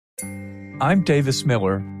I'm Davis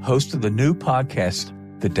Miller, host of the new podcast,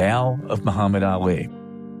 The Tao of Muhammad Ali.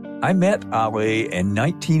 I met Ali in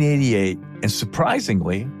 1988, and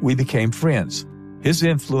surprisingly, we became friends. His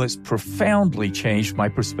influence profoundly changed my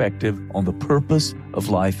perspective on the purpose of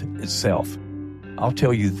life itself. I'll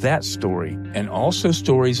tell you that story and also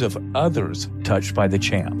stories of others touched by the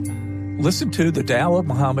champ. Listen to The Tao of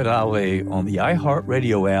Muhammad Ali on the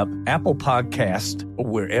iHeartRadio app, Apple Podcast, or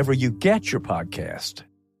wherever you get your podcast.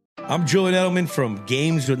 I'm Julian Edelman from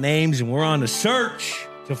Games with Names, and we're on a search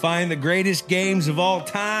to find the greatest games of all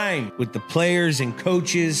time with the players and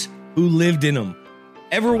coaches who lived in them.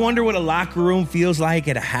 Ever wonder what a locker room feels like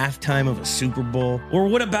at a halftime of a Super Bowl? Or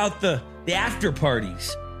what about the after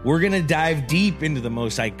parties? We're going to dive deep into the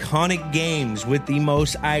most iconic games with the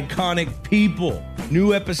most iconic people.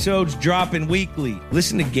 New episodes dropping weekly.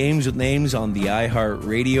 Listen to Games with Names on the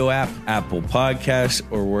iHeartRadio app, Apple Podcasts,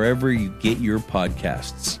 or wherever you get your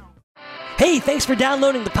podcasts. Hey, thanks for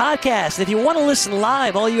downloading the podcast. If you want to listen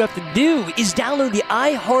live, all you have to do is download the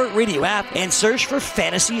iHeartRadio app and search for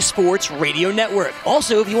Fantasy Sports Radio Network.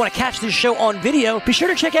 Also, if you want to catch this show on video, be sure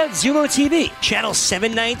to check out Zumo TV, channel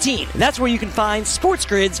 719. That's where you can find Sports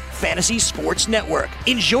Grid's Fantasy Sports Network.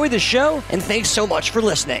 Enjoy the show, and thanks so much for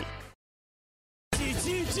listening.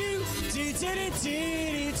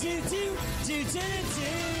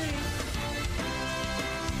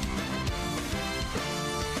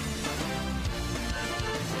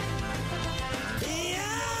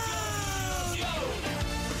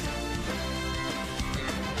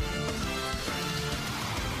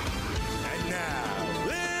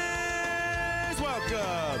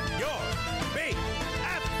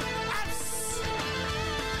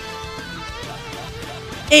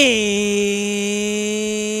 And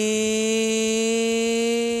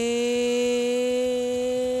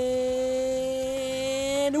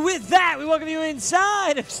with that, we welcome you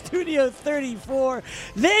inside of Studio 34.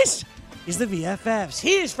 This is the BFFs.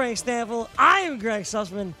 He is Frank Stanfield. I am Greg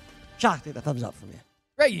Sussman. Chuck, take the thumbs up from you.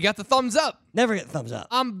 Greg, you got the thumbs up. Never get the thumbs up.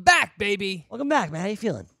 I'm back, baby. Welcome back, man. How you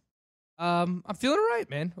feeling? I'm feeling all right,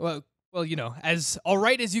 man. Well, you know, as all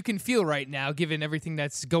right as you can feel right now, given everything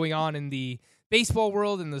that's going on in the baseball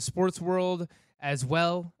world and the sports world as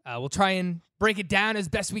well. We'll try and break it down as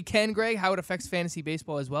best we can, Greg, how it affects fantasy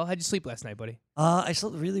baseball as well. How'd you sleep last night, buddy? I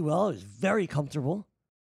slept really well. It was very comfortable.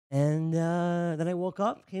 And then I woke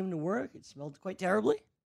up, came to work. It smelled quite terribly.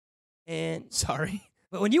 And sorry.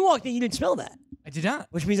 But when you walked in, you didn't smell that. I did not.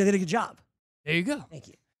 Which means I did a good job. There you go. Thank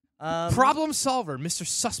you. Problem solver, Mr.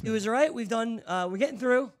 Sussman. It was all right. We've done, we're getting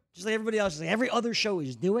through, just like everybody else, just like every other show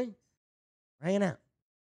is doing. We're hanging out.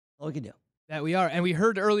 All we can do. That we are. And we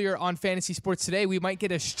heard earlier on Fantasy Sports Today, we might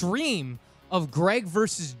get a stream of Greg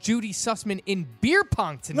versus Judy Sussman in beer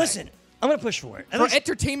pong tonight. Listen, I'm going to push for it. For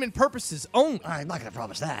entertainment purposes only. I'm not going to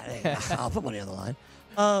promise that. Hey, I'll put money on the line.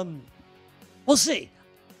 We'll see.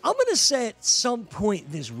 I'm going to say at some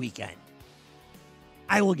point this weekend,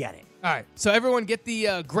 I will get it. All right. So everyone get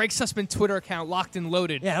the Greg Sussman Twitter account locked and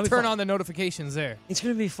loaded. Yeah, turn on the notifications there. It's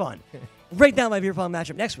going to be fun. We'll break down my beer pong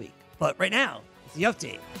matchup next week. But right now, it's the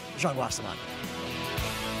update. Sean Wasserman.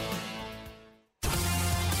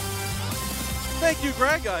 Thank you,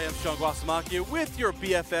 Greg. I am Sean Guasamacchia with your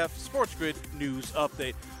BFF Sports Grid News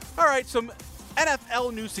Update. All right, some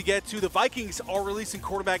NFL news to get to. The Vikings are releasing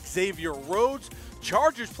quarterback Xavier Rhodes.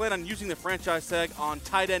 Chargers plan on using the franchise tag on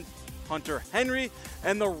tight end Hunter Henry.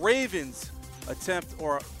 And the Ravens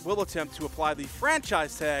will attempt to apply the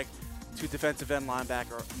franchise tag to defensive end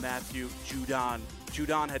linebacker Matthew Judon.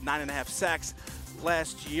 Judon had 9.5 sacks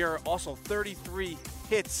last year. Also 33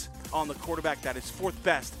 hits on the quarterback. That is fourth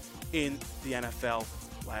best in the NFL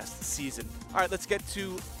last season. All right, let's get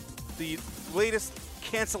to the latest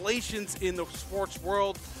cancellations in the sports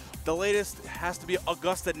world. The latest has to be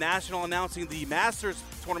Augusta National announcing the Masters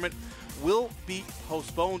tournament will be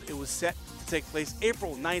postponed. It was set to take place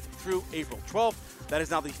April 9th through April 12th. That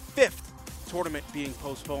is now the fifth tournament being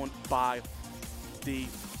postponed by the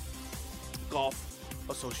Golf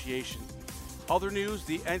Association. Other news,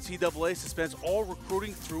 the NCAA suspends all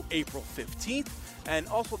recruiting through April 15th. And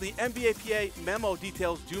also the NBAPA memo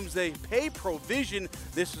details doomsday pay provision.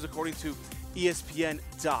 This is according to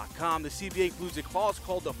ESPN.com. The CBA includes a clause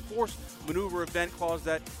called the forced maneuver event clause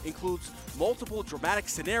that includes multiple dramatic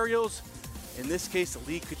scenarios. In this case, the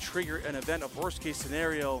league could trigger an event of worst-case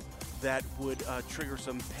scenario that would trigger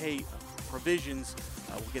some pay provisions.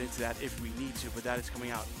 We'll get into that if we need to, but that is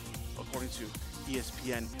coming out according to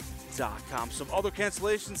ESPN.com. Some other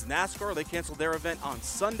cancellations. NASCAR, they canceled their event on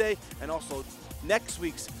Sunday, and also next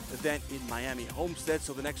week's event in Miami Homestead.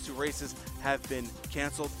 So the next two races have been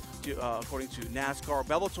canceled, according to NASCAR.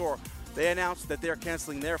 Bellator they announced that they're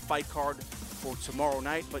canceling their fight card for tomorrow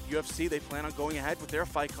night, but UFC, they plan on going ahead with their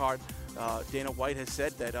fight card. Dana White has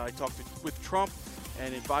said that I talked with Trump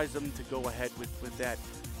and advised them to go ahead with that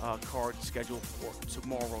card scheduled for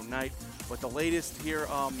tomorrow night. But the latest here,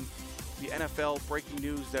 the NFL breaking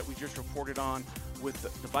news that we just reported on with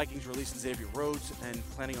the Vikings releasing Xavier Rhodes and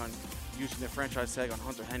planning on using their franchise tag on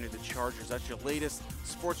Hunter Henry, the Chargers. That's your latest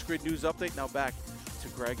Sports Grid news update. Now back to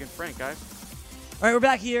Greg and Frank, guys. All right, we're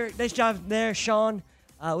back here. Nice job there, Sean,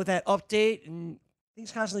 with that update. And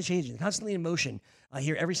things constantly changing, constantly in motion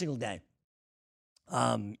here every single day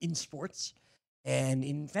in sports and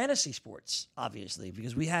in fantasy sports, obviously,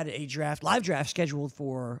 because we had a live draft scheduled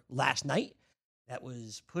for last night that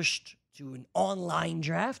was pushed to an online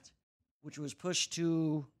draft, which was pushed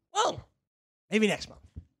to, well, maybe next month.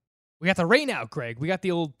 We got the rain out, Greg. We got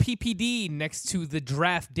the old PPD next to the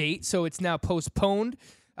draft date, so it's now postponed,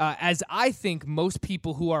 as I think most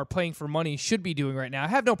people who are playing for money should be doing right now. I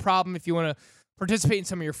have no problem if you want to participate in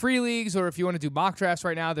some of your free leagues or if you want to do mock drafts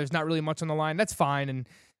right now. There's not really much on the line. That's fine. And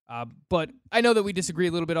but I know that we disagree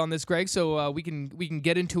a little bit on this, Greg, so we can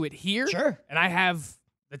get into it here. Sure. And I have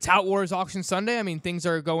the Tout Wars auction Sunday. I mean, things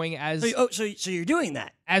are going as So you're doing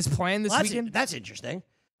that as planned this weekend. That's interesting.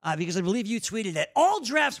 Because I believe you tweeted that all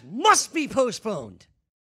drafts must be postponed.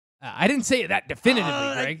 I didn't say that definitively,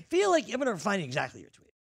 Greg. I feel like I'm going to find exactly your tweet.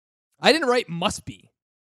 I didn't write must be.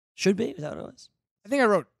 Should be? Is that what it was? I think I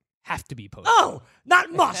wrote have to be postponed. Oh,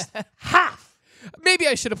 not must. Half. Maybe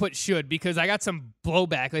I should have put should because I got some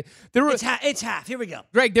blowback. Like, there were, it's half. Here we go.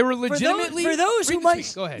 Greg, there were legitimately... For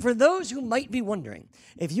those who might be wondering,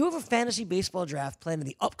 if you have a fantasy baseball draft planned in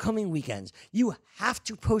the upcoming weekends, you have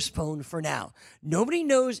to postpone for now. Nobody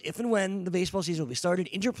knows if and when the baseball season will be started.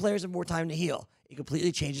 Injured players have more time to heal. It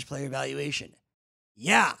completely changes player evaluation.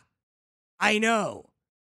 Yeah, I know.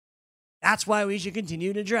 That's why we should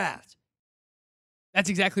continue to draft. That's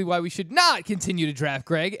exactly why we should not continue to draft,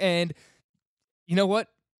 Greg. And you know what?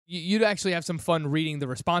 You'd actually have some fun reading the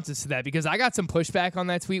responses to that because I got some pushback on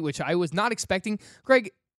that tweet, which I was not expecting.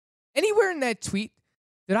 Greg, anywhere in that tweet,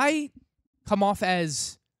 did I come off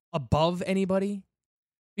as above anybody?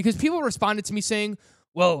 Because people responded to me saying,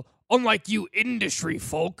 well, unlike you industry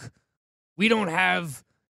folk, we don't have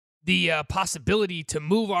the possibility to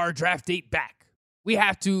move our draft date back. We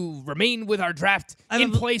have to remain with our draft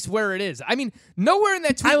in place where it is. I mean, nowhere in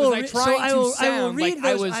that tweet was I trying to sound like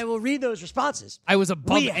I was... I will read those responses. I was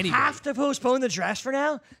above anybody. We have to postpone the draft for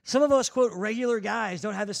now. Some of us, quote, regular guys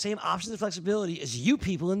don't have the same options and flexibility as you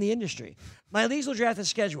people in the industry. My leagues will draft is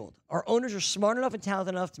scheduled. Our owners are smart enough and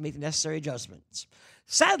talented enough to make the necessary adjustments.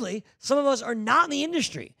 Sadly, some of us are not in the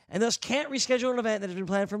industry and thus can't reschedule an event that has been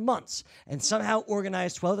planned for months and somehow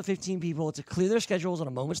organize 12 to 15 people to clear their schedules on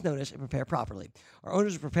a moment's notice and prepare properly. Our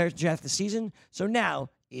owners are prepared to draft the season, so now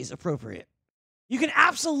is appropriate. You can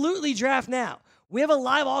absolutely draft now. We have a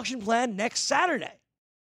live auction planned next Saturday.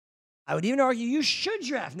 I would even argue you should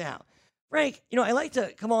draft now. Frank, I like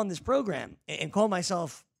to come on this program and call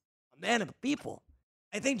myself a man of the people.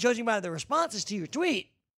 I think judging by the responses to your tweet,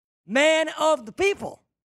 man of the people.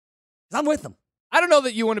 I'm with them. I don't know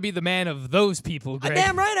that you want to be the man of those people, Greg.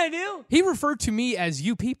 Damn right I do. He referred to me as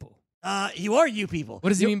you people. You are you people. What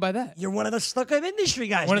does he mean by that? You're one of the stuck-up industry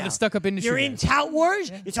guys One of the stuck-up industry You're guys. in Tout Wars?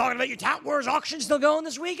 Yeah. You're talking about your Tout Wars auction still going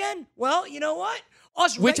this weekend? Well, you know what?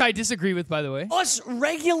 Which I disagree with, by the way. Us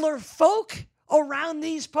regular folk around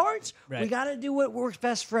these parts, right. We got to do what works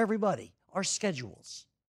best for everybody. Our schedules.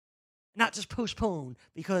 Not just postpone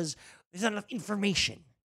because there's not enough information.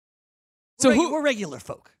 We're regular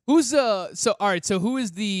folk. Who is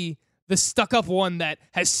the stuck-up one that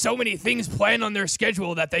has so many things planned on their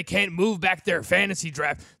schedule that they can't move back their fantasy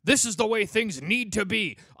draft? This is the way things need to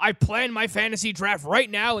be. I plan my fantasy draft right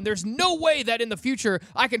now, and there's no way that in the future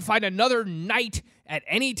I can find another night at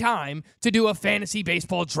any time to do a fantasy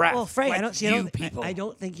baseball draft. Well, Frank, I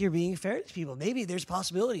don't think you're being fair to these people. Maybe there's a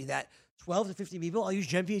possibility that 12 to 15 people, I'll use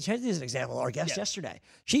Jen Piacenti as an example, our guest yesterday.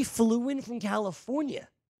 She flew in from California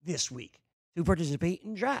this week to participate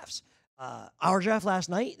in drafts. Our draft last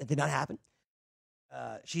night, that did not happen.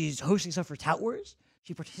 She's hosting stuff for Tout Wars.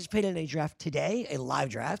 She participated in a draft today, a live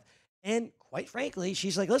draft. And quite frankly,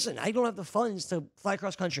 she's like, listen, I don't have the funds to fly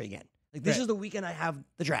across country again. Like, this is the weekend I have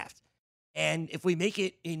the draft. And if we make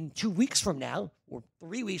it in 2 weeks from now, or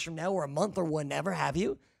 3 weeks from now, or a month, or whenever have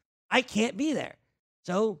you, I can't be there.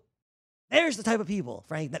 So there's the type of people,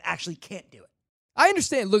 Frank, that actually can't do it. I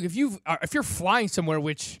understand. Look, if you're flying somewhere,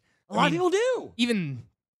 which a lot of people do, even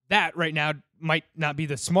that right now might not be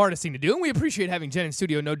the smartest thing to do. And we appreciate having Jen in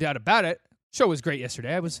studio, no doubt about it. Show was great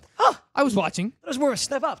yesterday. I was watching. It was more of a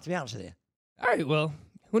step up, to be honest with you. All right, well,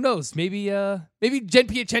 Who knows? Maybe Jen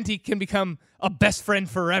Piacenti can become a best friend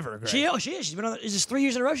forever. Greg. She is. She's been on. Is this 3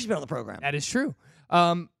 years in a row she's been on the program? That is true.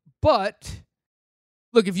 But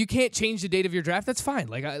look, if you can't change the date of your draft, that's fine.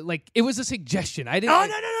 Like it was a suggestion. I didn't.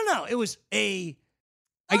 Oh, no. It was a.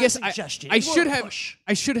 I guess suggestion. I should have.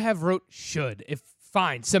 I should have wrote should. If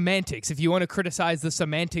fine semantics. If you want to criticize the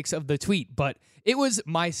semantics of the tweet, but it was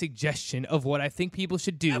my suggestion of what I think people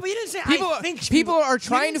should do. But you didn't say people, I think. People are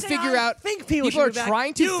trying to figure out. People are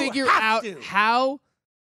trying to figure out how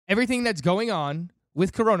everything that's going on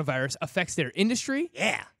with coronavirus affects their industry.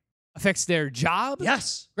 Yeah. Affects their job.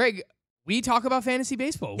 Yes. Greg, we talk about fantasy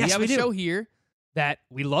baseball. Yes, we have we a do. show here that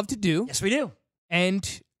we love to do. Yes, we do.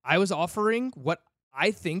 And I was offering what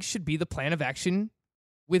I think should be the plan of action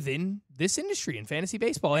within this industry in fantasy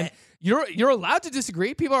baseball. And you're allowed to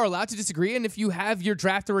disagree. People are allowed to disagree. And if you have your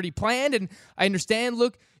draft already planned, and I understand,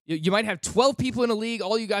 look, you might have 12 people in a league.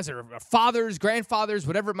 All you guys are fathers, grandfathers,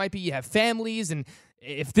 whatever it might be. You have families. And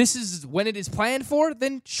if this is when it is planned for,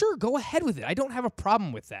 then sure, go ahead with it. I don't have a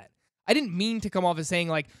problem with that. I didn't mean to come off as saying,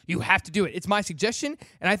 like, you have to do it. It's my suggestion.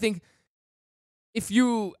 And I think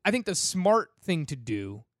the smart thing to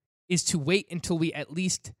do is to wait until we at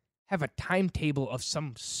least have a timetable of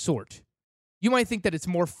some sort. You might think that it's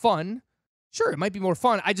more fun. Sure, it might be more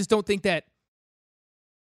fun. I just don't think that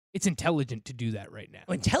it's intelligent to do that right now.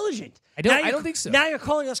 Intelligent? I don't think so. Now you're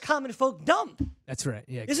calling us common folk dumb. That's right.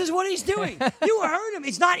 Yeah. This is what he's doing. You heard him.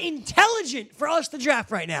 It's not intelligent for us to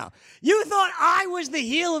draft right now. You thought I was the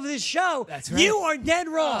heel of this show. That's right. You are dead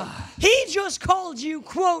wrong. He just called you,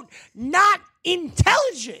 quote, not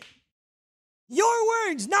intelligent. Your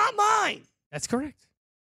words, not mine. That's correct.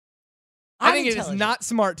 I think it is not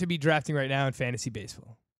smart to be drafting right now in fantasy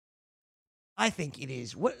baseball. I think it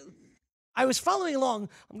is. What I was following along.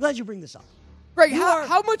 I'm glad you bring this up. Greg,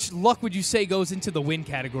 how much luck would you say goes into the win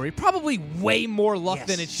category? Probably way more luck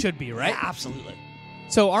than it should be, right? Yeah, absolutely.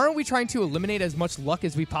 So aren't we trying to eliminate as much luck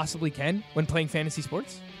as we possibly can when playing fantasy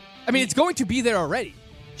sports? I mean, it's going to be there already.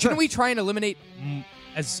 Shouldn't we try and eliminate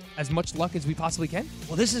as much luck as we possibly can?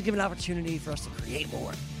 Well, this is giving an opportunity for us to create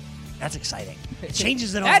more. That's exciting. It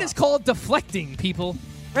changes it all. That is called deflecting, people.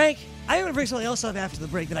 Frank, I'm going to bring something else up after the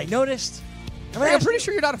break that I noticed. I'm pretty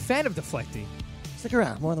sure you're not a fan of deflecting. Stick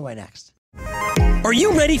around. More on the way next. Are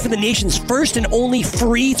you ready for the nation's first and only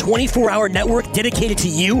free 24-hour network dedicated to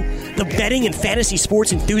you, the betting and fantasy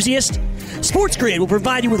sports enthusiast? SportsGrid will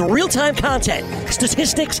provide you with real-time content,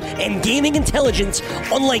 statistics, and gaming intelligence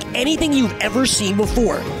unlike anything you've ever seen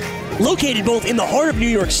before. Located both in the heart of New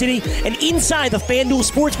York City and inside the FanDuel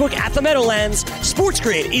Sportsbook at the Meadowlands,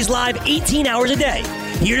 SportsGrid is live 18 hours a day,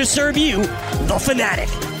 here to serve you, the fanatic.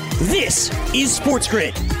 This is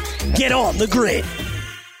SportsGrid. Get on the grid.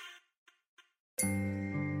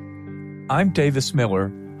 I'm Davis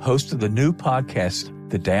Miller, host of the new podcast,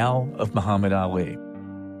 The Tao of Muhammad Ali.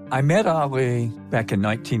 I met Ali back in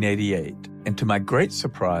 1988, and to my great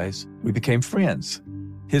surprise, we became friends.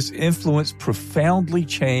 His influence profoundly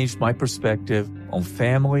changed my perspective on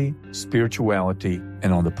family, spirituality,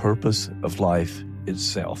 and on the purpose of life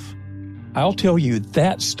itself. I'll tell you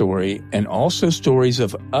that story and also stories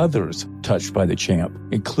of others touched by the champ,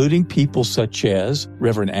 including people such as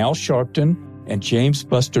Reverend Al Sharpton and James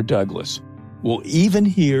Buster Douglas. We'll even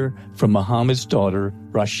hear from Muhammad's daughter,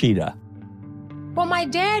 Rashida. Well, my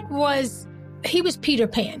dad he was Peter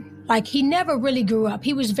Pan. Like, he never really grew up.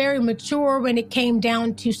 He was very mature when it came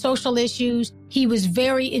down to social issues. He was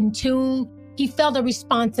very in tune. He felt a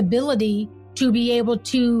responsibility to be able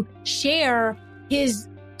to share his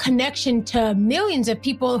connection to millions of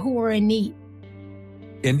people who were in need.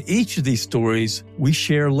 In each of these stories, we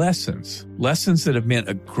share lessons that have meant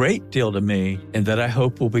a great deal to me and that I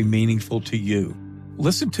hope will be meaningful to you.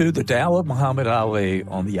 Listen to The Tao of Muhammad Ali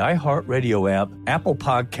on the iHeartRadio app, Apple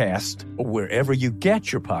Podcast, or wherever you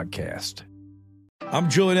get your podcast. I'm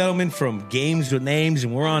Julian Edelman from Games with Names,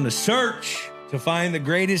 and we're on a search to find the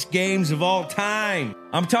greatest games of all time.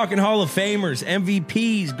 I'm talking Hall of Famers,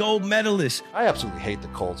 MVPs, gold medalists. I absolutely hate the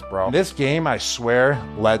Colts, bro. This game, I swear,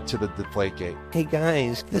 led to the Deflategate. Hey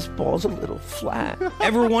guys, this ball's a little flat.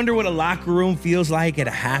 Ever wonder what a locker room feels like at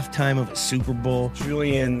a halftime of a Super Bowl?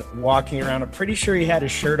 Julian walking around, I'm pretty sure he had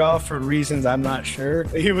his shirt off for reasons I'm not sure.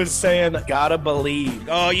 He was saying, gotta believe.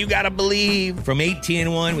 Oh, you gotta believe. From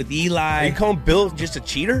 18-1 with Eli. Are you calling Bill just a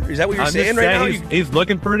cheater? Is that what you're saying right now? He's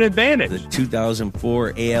looking for an advantage. The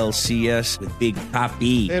 2004 ALCS with Big Papi.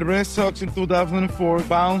 The Red Sox in 2004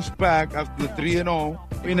 bounced back after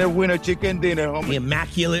 3-0. Winner chicken dinner. The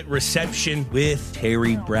immaculate reception with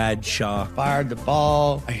Terry Bradshaw. Fired the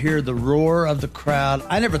ball. I hear the roar of the crowd.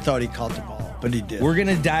 I never thought he caught the ball. But he did. We're going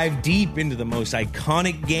to dive deep into the most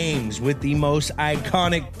iconic games with the most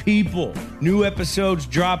iconic people. New episodes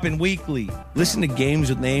dropping weekly. Listen to Games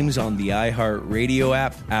with Names on the iHeartRadio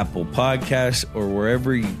app, Apple Podcasts, or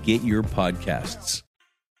wherever you get your podcasts.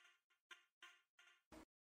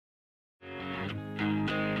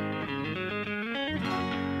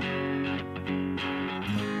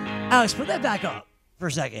 Alex, put that back up for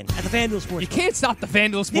a second at the FanDuel Sportsbook. You can't stop the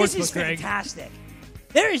FanDuel Sportsbook, This is Greg. fantastic.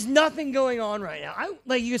 There is nothing going on right now.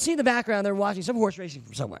 Like you can see in the background, they're watching some horse racing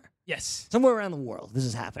from somewhere. Yes. Somewhere around the world, this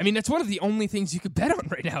is happening. I mean, that's one of the only things you could bet on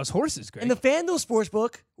right now is horses, Greg. And the FanDuel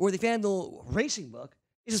Sportsbook, or the FanDuel Racing Book,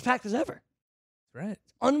 is as packed as ever. Right.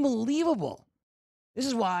 It's unbelievable. This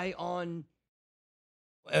is why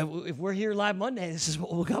if we're here live Monday, this is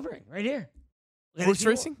what we're covering right here. Horse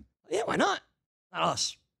racing? Yeah, why not? Not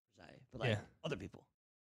us, but like other people.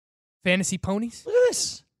 Fantasy ponies? Look at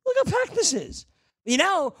this. Look how packed this is. You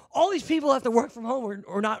know, all these people have to work from home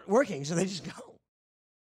or not working, so they just go.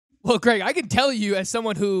 Well, Greg, I can tell you as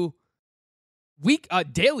someone who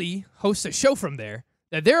daily hosts a show from there,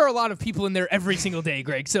 that there are a lot of people in there every single day,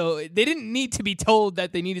 Greg. So they didn't need to be told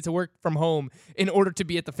that they needed to work from home in order to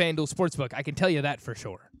be at the FanDuel Sportsbook. I can tell you that for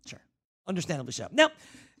sure. Sure. Understandably so. Now,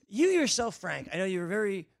 you yourself, Frank, I know you're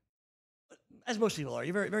very, as most people are,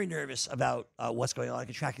 you're very, very nervous about what's going on,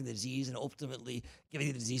 contracting the disease and ultimately giving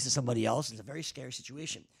the disease to somebody else. It's a very scary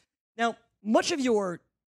situation. Now, much of your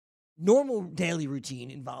normal daily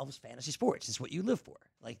routine involves fantasy sports. It's what you live for.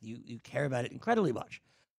 Like, you care about it incredibly much.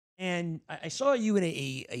 And I saw you in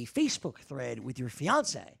a Facebook thread with your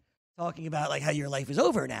fiance talking about like how your life is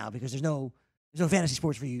over now because there's no fantasy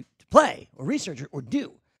sports for you to play or research or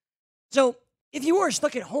do. So if you were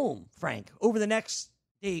stuck at home, Frank, over the next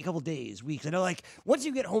couple days, weeks, I know like once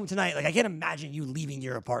you get home tonight, like I can't imagine you leaving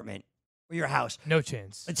your apartment or your house. No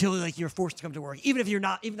chance. Until like you're forced to come to work, even if you're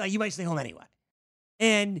not, even though you might stay home anyway.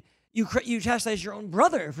 And you chastise your own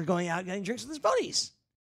brother for going out and getting drinks with his buddies.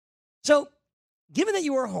 So given that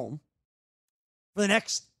you are home for the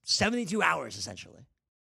next 72 hours, essentially,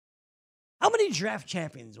 how many draft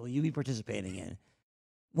champions will you be participating in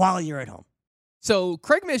while you're at home? So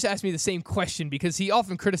Craig Mish asked me the same question because he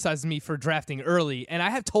often criticizes me for drafting early, and I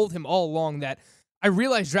have told him all along that I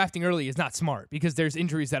realize drafting early is not smart because there's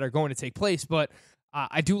injuries that are going to take place, but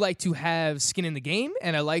I do like to have skin in the game,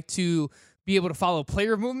 and I like to be able to follow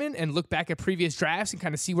player movement and look back at previous drafts and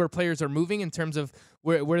kind of see where players are moving in terms of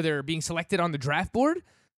where they're being selected on the draft board.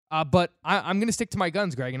 But I'm going to stick to my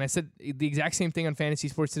guns, Greg, and I said the exact same thing on Fantasy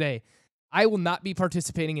Sports Today. I will not be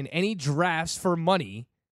participating in any drafts for money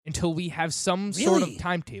until we have some sort of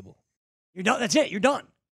timetable. You're done. That's it. You're done.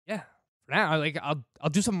 Yeah. For now, like I'll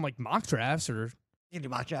do something like mock drafts or. You can do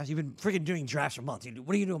mock drafts. You've been freaking doing drafts for months.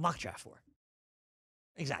 What are you doing a mock draft for?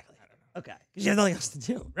 Exactly. I don't know. Okay. Because you have nothing else to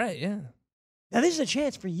do. Right. Yeah. Now this is a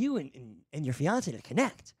chance for you and your fiance to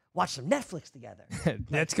connect. Watch some Netflix together.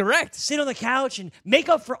 That's correct. Sit on the couch and make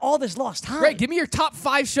up for all this lost time. Right. Give me your top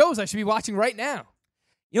 5 shows I should be watching right now.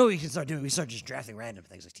 You know what we can start doing? We start just drafting random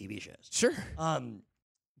things like TV shows. Sure.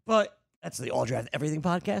 But that's the All Draft Everything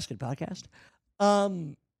podcast. Good podcast.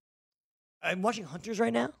 I'm watching Hunters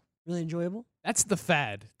right now. Really enjoyable. That's the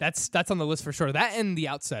fad. That's on the list for sure. That and The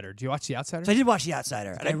Outsider. Do you watch The Outsider? So I did watch The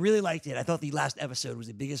Outsider, and I really liked it. I thought the last episode was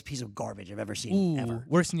the biggest piece of garbage I've ever seen, ever.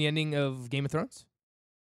 Worse than the ending of Game of Thrones?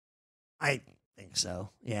 I think so,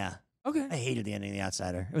 yeah. Okay. I hated the ending of The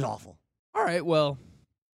Outsider. It was awful. All right, well,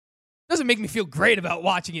 doesn't make me feel great about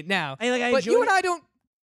watching it now. But you and I don't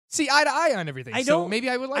see eye to eye on everything, so maybe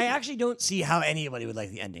I would like it. I actually don't see how anybody would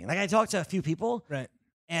like the ending. Like, I talked to a few people, right,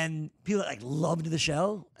 and people that, like, loved the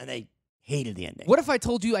show, and they hated the ending. What if I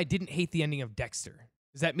told you I didn't hate the ending of Dexter?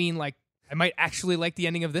 Does that mean, like, I might actually like the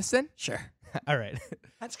ending of this then? Sure. All right.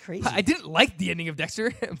 That's crazy. I didn't like the ending of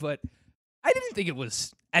Dexter, but I didn't think it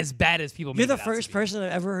was as bad as people made it out to be. You're the first person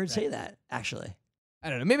I've ever heard say that, actually. I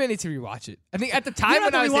don't know. Maybe I need to rewatch it. I think at the time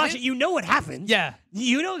when I was rewatch it, you know what happens. Yeah.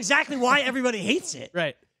 You know exactly why everybody hates it.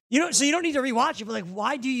 Right. So you don't need to rewatch it, but like,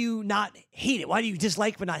 why do you not hate it? Why do you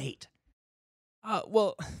dislike but not hate?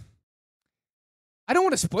 Well, I don't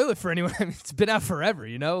want to spoil it for anyone. I mean, it's been out forever,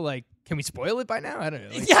 you know? Like, can we spoil it by now? I don't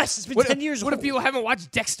know. Like, yes, it's been 10 years What old. if people haven't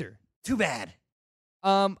watched Dexter? Too bad.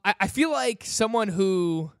 I feel like someone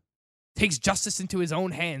who takes justice into his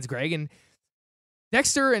own hands, Greg, and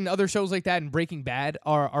Dexter and other shows like that and Breaking Bad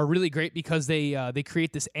are really great because they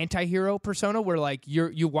create this anti-hero persona where like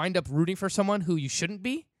you wind up rooting for someone who you shouldn't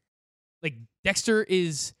be. Like Dexter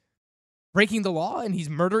is breaking the law and he's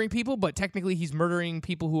murdering people, but technically he's murdering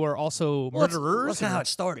people who are also murderers. That's kind of how it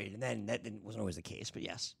started, and then that wasn't always the case, but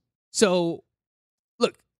yes. So,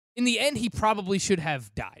 look, In the end, he probably should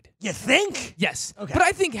have died. You think? Yes. Okay. But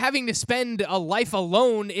I think having to spend a life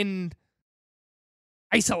alone in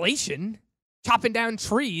isolation, chopping down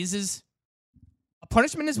trees, is a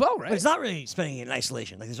punishment as well, right? But it's not really spending it in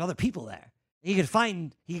isolation. Like, there's other people there. He could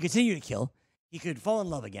continue to kill. He could fall in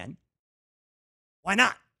love again. Why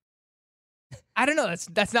not? I don't know.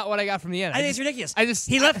 That's not what I got from the end. I think it's ridiculous.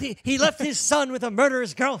 He left his son with a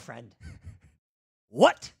murderous girlfriend.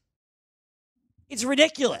 What? It's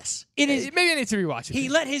ridiculous. It is. Maybe I need to rewatch it. He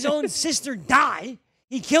let his own sister die.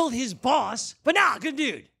 He killed his boss. But nah, good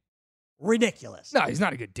dude. Ridiculous. No, he's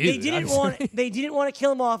not a good dude. They didn't want to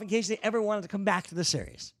kill him off in case they ever wanted to come back to the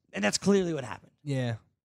series, and that's clearly what happened. Yeah.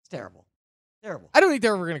 It's terrible. Terrible. I don't think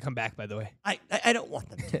they're ever going to come back, by the way. I don't want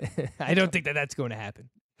them to. I don't think that's going to happen.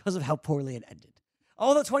 Because of how poorly it ended.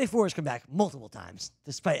 Although 24 has come back multiple times,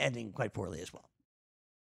 despite ending quite poorly as well.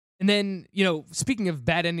 And then, speaking of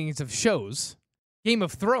bad endings of shows, Game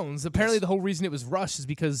of Thrones, apparently the whole reason it was rushed is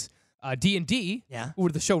because D&D, who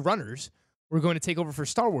were the showrunners, were going to take over for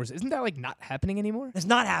Star Wars. Isn't that, not happening anymore? It's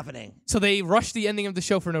not happening. So they rushed the ending of the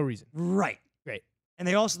show for no reason. Right. Great. And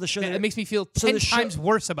they also, the show... That makes me feel 10 times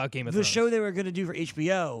worse about Game of Thrones. The show they were going to do for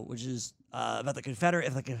HBO, which is about the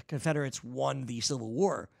Confederates won the Civil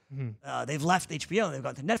War, they've left HBO and they've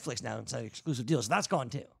gone to Netflix now. It's an exclusive deal, so that's gone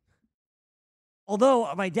too.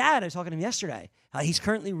 Although, my dad, I was talking to him yesterday, he's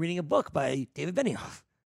currently reading a book by David Benioff.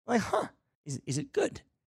 I'm like, is it good?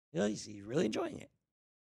 He's really enjoying it.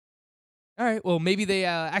 All right, well, maybe they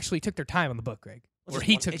actually took their time on the book, Greg.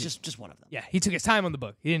 It's just one of them. Yeah, he took his time on the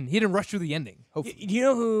book. He didn't rush through the ending. Hopefully. Do you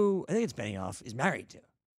know who, I think it's Benioff, is married to?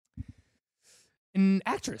 An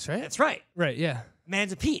actress, right? That's right. Right, yeah.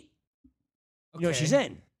 Amanda Peet. You know what she's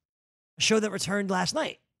in? A show that returned last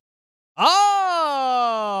night.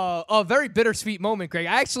 Oh, a very bittersweet moment, Greg.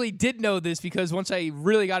 I actually did know this because once I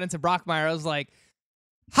really got into Brockmire, I was like,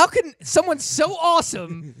 how can someone so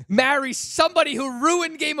awesome marry somebody who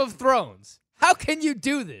ruined Game of Thrones? How can you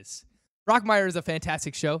do this? Brockmire is a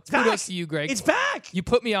fantastic show. Kudos to you, Greg. It's back. You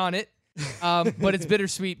put me on it, but it's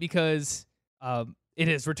bittersweet because it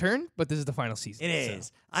has returned, but this is the final season. It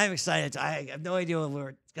is. I'm excited. I have no idea where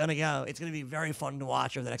it's going to go. It's going to be very fun to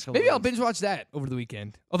watch over the next couple Maybe weeks. I'll binge watch that over the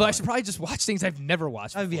weekend. Although I should probably just watch things I've never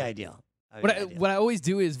watched That would be before. ideal. What I always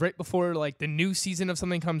do is right before the new season of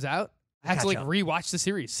something comes out, I have to rewatch the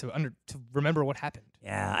series to remember what happened.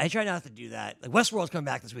 Yeah, I try not to do that. Westworld's coming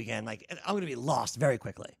back this weekend. I'm going to be lost very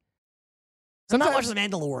quickly. I'm not watching The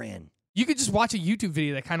Mandalorian. You could just watch a YouTube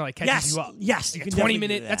video that kind of catches you up. Yes, like a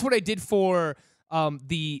 20-minute. That's what I did for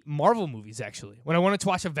the Marvel movies, actually. When I wanted to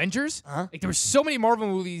watch Avengers, there were so many Marvel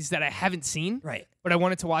movies that I haven't seen. Right. But I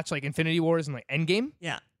wanted to watch Infinity Wars and Endgame.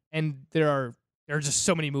 Yeah. And there are just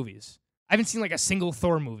so many movies. I haven't seen a single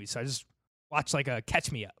Thor movie, so I just watched a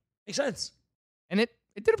Catch Me Up. Makes sense. And it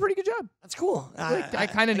did a pretty good job. That's cool. I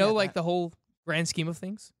kind of know the whole grand scheme of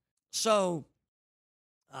things. So,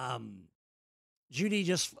 Judy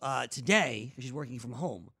just today, because she's working from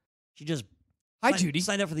home, she just Judy.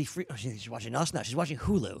 Signed up for the free. Oh, she's watching us now. She's watching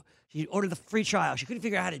Hulu. She ordered the free trial. She couldn't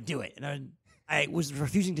figure out how to do it, and I was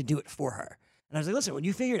refusing to do it for her. And I was like, "Listen, when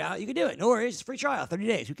you figure it out, you can do it. No worries. It's a free trial, 30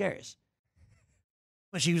 days. Who cares?"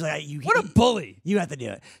 But she was like, "What a bully! You have to do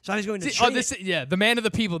it." So I was going to. The man of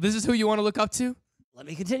the people. This is who you want to look up to. Let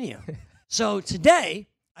me continue. So today,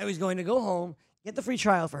 I was going to go home, get the free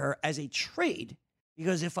trial for her as a trade.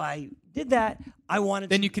 Because if I did that, I wanted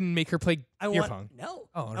Then you can make her play beer pong. No.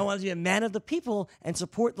 Oh, no. I wanted to be a man of the people and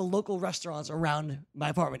support the local restaurants around my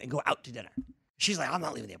apartment and go out to dinner. She's like, I'm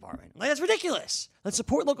not leaving the apartment. I'm like, that's ridiculous. Let's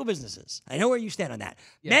support local businesses. I know where you stand on that.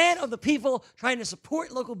 Yes. Man of the people trying to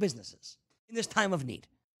support local businesses in this time of need.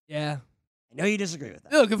 Yeah. I know you disagree with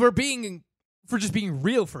that. Look, if we're just being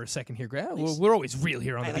real for a second here, Greg. We're always real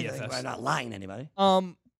here on the BFS. I'm not lying to anybody.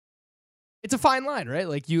 It's a fine line,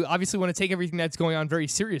 right? You obviously want to take everything that's going on very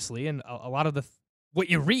seriously, and a lot of what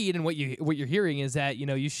you read and what you're hearing is that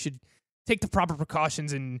you should take the proper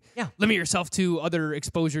precautions and limit yourself to other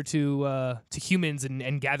exposure to humans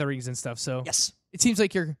and gatherings and stuff. So yes, it seems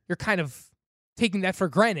like you're kind of taking that for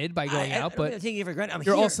granted by going out, but taking it for granted.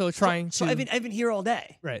 You're also trying to. So I've been here all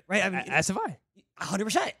day, right? Right. As have I.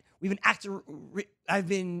 100%. I've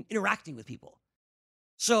been interacting with people.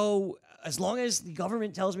 So as long as the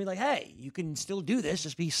government tells me, hey, you can still do this,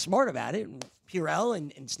 just be smart about it, and Purell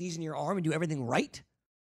and sneeze in your arm and do everything right.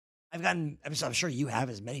 I'm sure you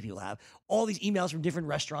have, as many people have, all these emails from different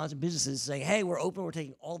restaurants and businesses saying, hey, we're open, we're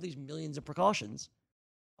taking all these millions of precautions.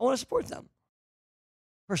 I want to support them,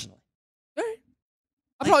 personally. All right.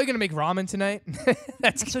 I'm probably going to make ramen tonight.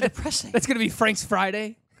 That's so depressing. That's going to be Frank's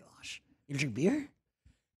Friday. Gosh. You drink beer?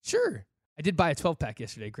 Sure. I did buy a 12-pack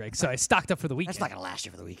yesterday, Greg, so I stocked up for the weekend. That's not going to last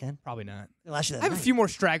you for the weekend. Probably not. It'll last you that I have night. a few more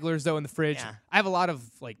stragglers, though, in the fridge. Yeah. I have a lot of,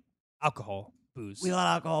 alcohol, booze. We had a lot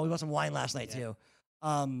of alcohol. We bought some wine last night, too.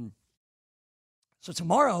 So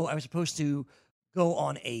tomorrow, I was supposed to go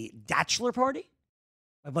on a bachelor party.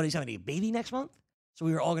 My buddy's having a baby next month. So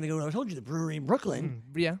we were all going to go to, I told you, the brewery in Brooklyn.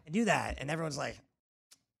 Yeah. And do that. And everyone's like,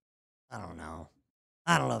 I don't know.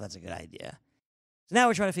 I don't know if that's a good idea. So now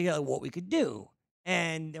we're trying to figure out what we could do.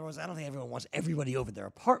 And I don't think everyone wants everybody over their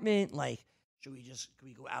apartment. Like, could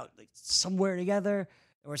we go out somewhere together?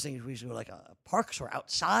 And we're saying we should go to a park or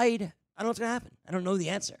outside. I don't know what's going to happen. I don't know the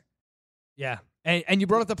answer. Yeah. And you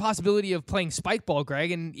brought up the possibility of playing spike ball,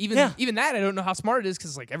 Greg, and even that I don't know how smart it is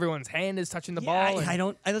because everyone's hand is touching the ball. I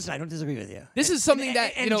don't disagree with you. This is something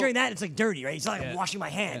that during that it's dirty, right? It's not like I'm washing my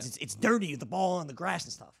hands. It's dirty with the ball on the grass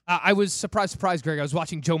and stuff. I was surprised, Greg. I was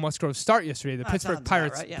watching Joe Musgrove start yesterday, the Pittsburgh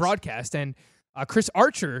Pirates broadcast, and Chris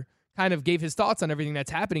Archer kind of gave his thoughts on everything that's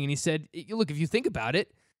happening, and he said, "Look, if you think about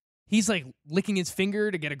it." He's licking his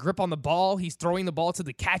finger to get a grip on the ball. He's throwing the ball to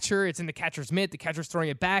the catcher. It's in the catcher's mitt. The catcher's throwing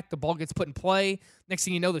it back. The ball gets put in play. Next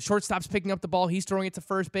thing you know, the shortstop's picking up the ball. He's throwing it to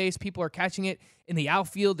first base. People are catching it in the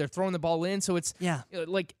outfield. They're throwing the ball in. So it's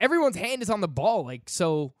everyone's hand is on the ball. That's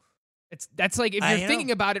if you're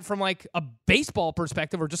thinking about it from a baseball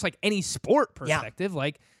perspective or just any sport perspective,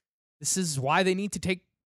 this is why they need to take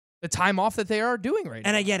the time off that they are doing right now.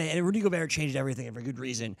 And I get it. And Rudy Gobert changed everything and for good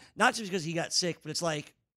reason. Not just because he got sick, but it's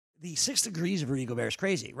the 6 degrees of Rudy Gobert is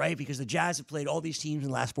crazy, right? Because the Jazz have played all these teams in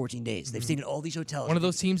the last 14 days. They've stayed in all these hotels. One of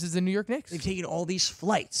those teams is the New York Knicks. They've taken all these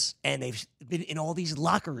flights, and they've been in all these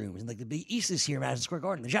locker rooms. And the Big East is here in Madison Square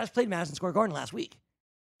Garden. The Jazz played Madison Square Garden last week.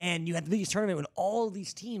 And you had the biggest tournament with all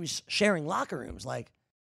these teams sharing locker rooms.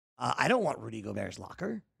 I don't want Rudy Gobert's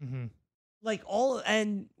locker. Mm-hmm.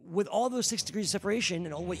 And with all those 6 degrees of separation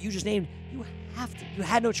and all what you just named, you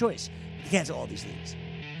had no choice to cancel all these things.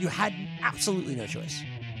 You had absolutely no choice.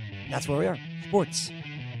 And that's where we are. Sports.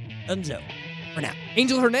 Unzo. For now.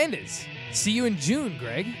 Angel Hernandez. See you in June,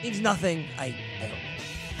 Greg. Means nothing. I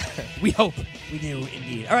hope. We hope. We do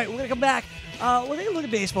indeed. All right, we're going to come back. We're going to look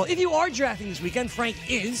at baseball. If you are drafting this weekend, Frank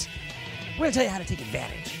is. We're going to tell you how to take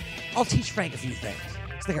advantage. I'll teach Frank a few things.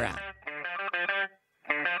 Stick around.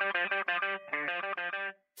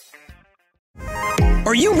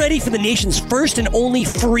 Are you ready for the nation's first and only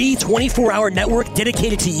free 24-hour network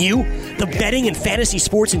dedicated to you, the betting and fantasy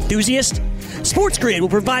sports enthusiast? SportsGrid will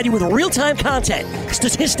provide you with real-time content,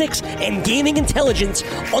 statistics, and gaming intelligence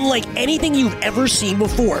unlike anything you've ever seen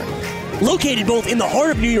before. Located both in the heart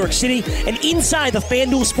of New York City and inside the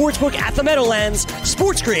FanDuel Sportsbook at the Meadowlands,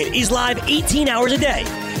 SportsGrid is live 18 hours a day,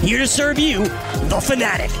 here to serve you, the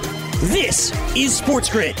fanatic. This is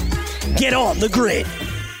SportsGrid. Get on the grid.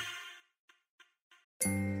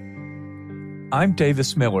 I'm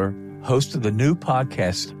Davis Miller, host of the new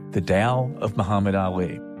podcast, The Tao of Muhammad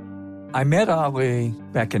Ali. I met Ali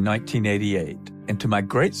back in 1988, and to my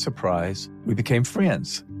great surprise, we became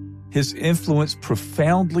friends. His influence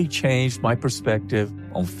profoundly changed my perspective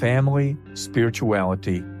on family,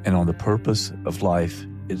 spirituality, and on the purpose of life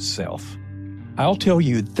itself. I'll tell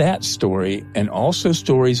you that story and also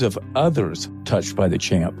stories of others touched by the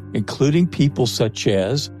champ, including people such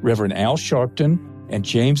as Reverend Al Sharpton and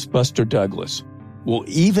James Buster Douglas. We'll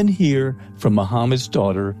even hear from Muhammad's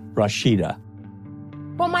daughter, Rashida.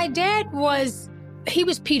 Well, my dad he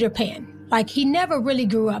was Peter Pan. He never really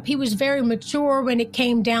grew up. He was very mature when it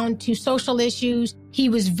came down to social issues. He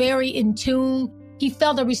was very in tune. He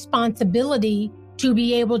felt a responsibility to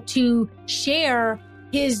be able to share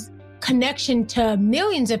his connection to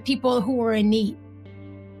millions of people who were in need.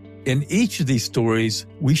 In each of these stories,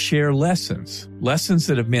 we share lessons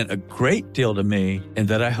that have meant a great deal to me and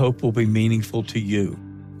that I hope will be meaningful to you.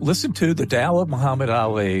 Listen to The Tao of Muhammad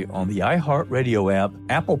Ali on the iHeartRadio app,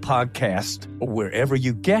 Apple Podcast, or wherever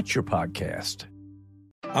you get your podcast.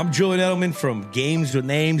 I'm Julian Edelman from Games with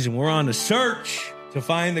Names, and we're on a search to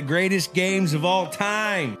find the greatest games of all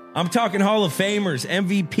time. I'm talking Hall of Famers,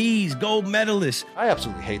 MVPs, gold medalists. I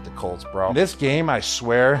absolutely hate the Colts, bro. This game, I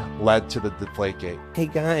swear, led to the Deflategate. Hey,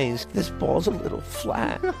 guys, this ball's a little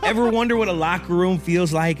flat. Ever wonder what a locker room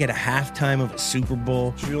feels like at a halftime of a Super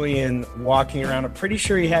Bowl? Julian walking around, I'm pretty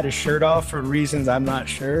sure he had his shirt off for reasons I'm not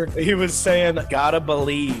sure. He was saying, gotta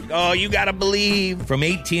believe. Oh, you gotta believe. From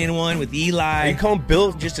 18-1 with Eli. Are you calling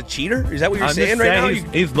Bill just a cheater? Is that what you're saying right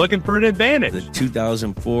now? He's looking for an advantage. The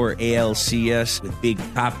 2004 ALCS with Big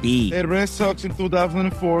Papi. The Red Sox in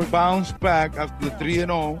 2004 bounced back after the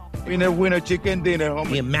 3-0. Winner chicken dinner, homie.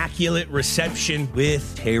 The immaculate reception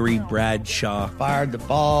with Terry Bradshaw. Fired the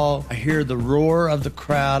ball. I hear the roar of the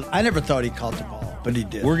crowd. I never thought he caught the ball. But he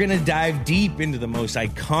did. We're going to dive deep into the most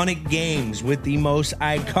iconic games with the most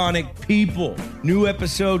iconic people. New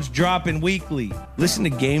episodes dropping weekly. Listen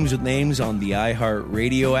to Games with Names on the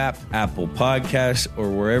iHeartRadio app, Apple Podcasts,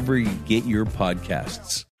 or wherever you get your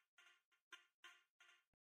podcasts.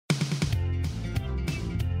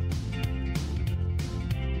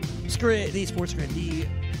 The Sports Grid, the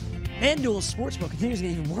FanDuel Sportsbook continues to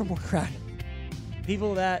get even more and more crowded.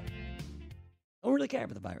 People that don't really care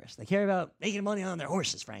about the virus. They care about making money on their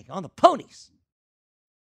horses, Frank, on the ponies.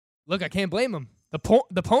 Look, I can't blame them.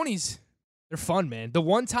 The ponies, they're fun, man. The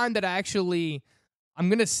one time that I actually, I'm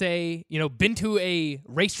going to say, been to a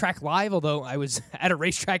racetrack live, although I was at a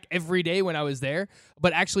racetrack every day when I was there,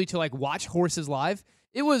 but actually to watch horses live,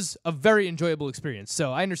 it was a very enjoyable experience.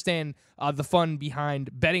 So I understand the fun behind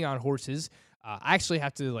betting on horses. I actually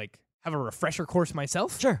have to have a refresher course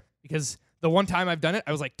myself. Sure. Because the one time I've done it,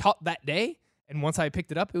 I was taught that day. And once I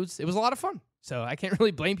picked it up, it was a lot of fun. So I can't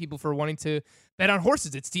really blame people for wanting to bet on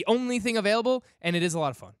horses. It's the only thing available, and it is a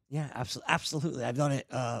lot of fun. Yeah, absolutely. I've done it.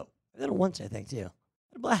 Once, I think, too.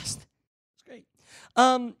 What a blast. It's great.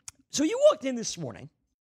 So you walked in this morning,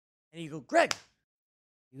 and you go, Greg.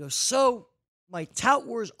 You go, so my Tout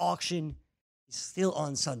Wars auction is still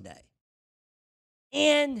on Sunday.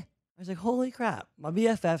 And I was like, holy crap. My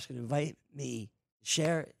BFF's going to invite me to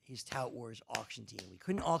share his Tout Wars auction team. We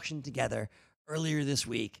couldn't auction together earlier this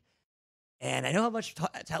week. And I know how much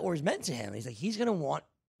Tout Wars meant to him. He's like, he's going to want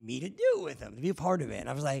me to do it with him, to be a part of it. And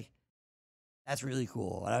I was like, that's really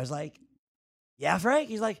cool. And I was like, yeah, Frank?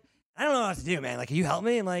 He's like, I don't know what to do, man. Can you help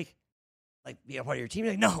me? And be a part of your team?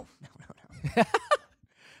 He's like, no.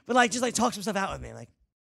 But just talk some stuff out with me. I'm like,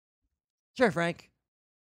 sure, Frank.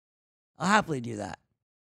 I'll happily do that.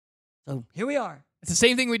 So here we are. It's the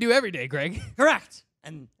same thing we do every day, Greg. Correct.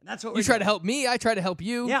 And that's what you try to help me. I try to help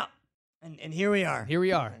you. Yeah. And here we are. Here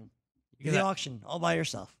we are. You do the auction all by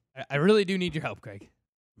yourself. I really do need your help, Greg.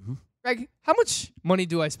 Mm-hmm. Greg, how much money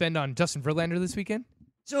do I spend on Justin Verlander this weekend?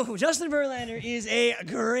 So Justin Verlander is a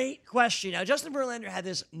great question. Now, Justin Verlander had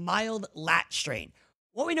this mild lat strain.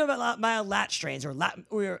 What we know about mild lat strains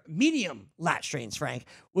or medium lat strains, Frank,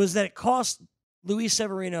 was that it cost Luis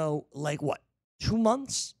Severino 2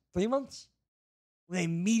 months, 3 months with a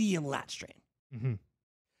medium lat strain. Mm-hmm.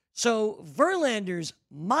 So Verlander's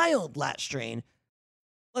mild lat strain,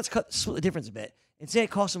 let's split the difference a bit and say it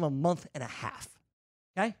cost him a month and a half.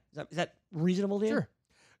 Okay? Is that reasonable to you? Sure.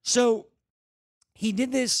 So he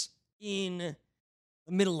did this in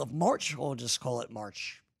the middle of March. We'll just call it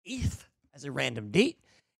March 8th as a random date.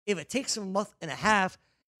 If it takes him a month and a half,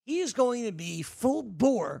 he is going to be full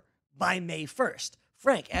bore by May 1st.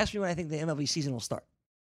 Frank, ask me when I think the MLB season will start.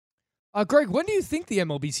 Greg, when do you think the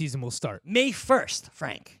MLB season will start? May 1st,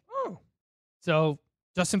 Frank. Oh. So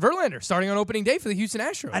Justin Verlander starting on opening day for the Houston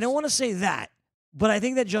Astros. I don't want to say that, but I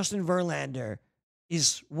think that Justin Verlander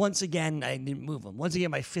is once again, I didn't move him, once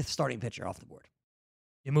again my 5th starting pitcher off the board.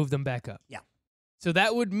 You moved them back up. Yeah. So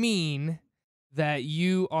that would mean that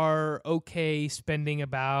you are okay spending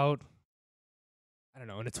about, I don't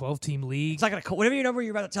know, in a 12-team league. It's not going to, whatever your number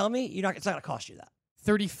you're about to tell me, it's not going to cost you that.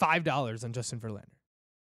 $35 on Justin Verlander.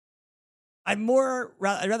 I'd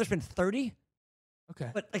rather spend 30. Okay.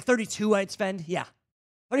 But 32 I'd spend, yeah.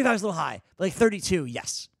 35 is a little high, but 32,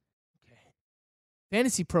 yes. Okay.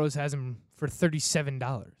 Fantasy Pros has him for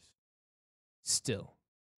 $37. Still.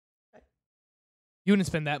 You wouldn't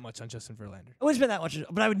spend that much on Justin Verlander. I wouldn't spend that much,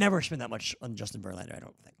 but I would never spend that much on Justin Verlander, I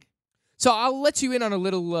don't think. So I'll let you in on a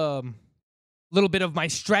little bit of my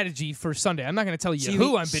strategy for Sunday. I'm not going to tell you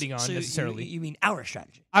who I'm bidding on necessarily. You mean our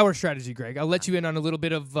strategy? Our strategy, Greg. I'll let you in on a little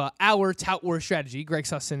bit of our Tout Wars strategy. Greg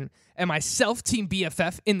Sussin and myself, Team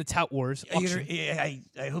BFF, in the Tout Wars auction.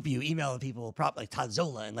 I hope you email the people, like Todd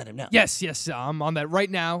Zola, and let him know. Yes. I'm on that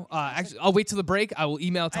right now. Actually, I'll wait till the break. I will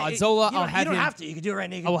email Todd Zola. You don't have to. You can do it right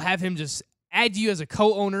now. I will have him just add you as a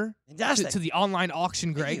co-owner to the online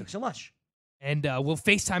auction, Greg. Thank you so much. And we'll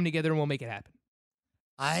FaceTime together and we'll make it happen.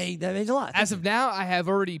 That means a lot. As of now, I have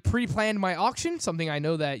already pre-planned my auction, something I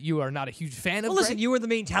know that you are not a huge fan of. Well, listen, you were the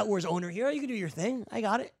main Tout Wars owner here. You can do your thing. I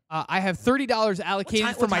got it. I have $30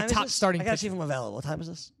 allocated for my top starting I got to see if I'm available. What time is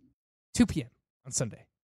this? 2 p.m. on Sunday.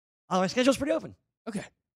 Oh, my schedule's pretty open. Okay.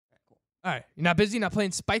 All right. You're not busy? Not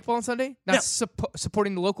playing spike ball on Sunday? Not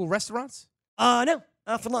supporting the local restaurants? No.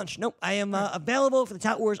 For lunch. Nope. I am available for the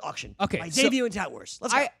Tout Wars auction. Okay. My debut in Tout Wars.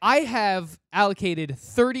 Let's go. I have allocated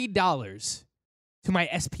 $30 to my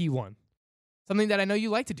SP1. Something that I know you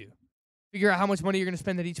like to do. Figure out how much money you're going to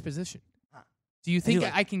spend at each position. Do you think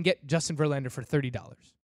I can get Justin Verlander for $30?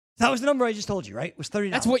 That was the number I just told you, right? It was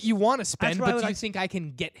 $30. That's what you want to spend, but do you think I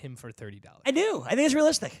can get him for $30? I do. I think it's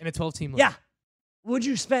realistic. In a 12-team league? Yeah. Would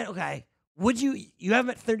you spend, okay, Would you have them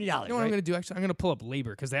at $30, You know what I'm right? going to do? Actually, I'm going to pull up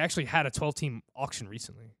Labor because they actually had a 12-team auction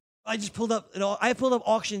recently. I just pulled up, I pulled up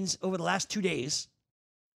auctions over the last 2 days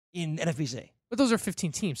in NFBC. But those are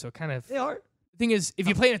 15 teams, so kind of. They are. The thing is, if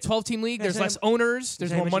you play in a 12-team league, there's less owners,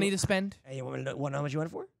 there's more money to spend. Hey, you want to know how much you want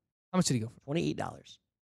it for? How much did he go for? $28. In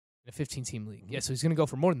a 15-team league. Yeah, so he's going to go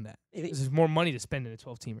for more than that. Maybe. Because there's more money to spend in a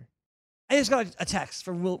 12-teamer. I just got a text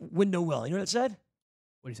from Window Will. You know what it said?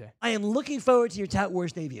 What do you say? I am looking forward to your Tout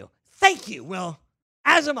Wars debut. Thank you, Will.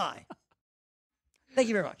 As am I. Thank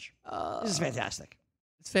you very much. This is fantastic.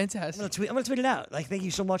 It's fantastic. I'm gonna tweet it out. Like, thank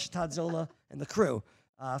you so much, Todd Zola and the crew,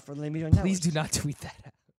 for letting me join Tout Please Wars. do not tweet that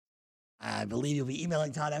out. I believe you'll be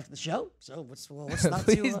emailing Todd after the show. So what's not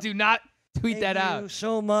to? Please do not tweet that out. Thank you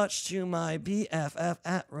so much to my BFF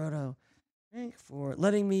at Roto for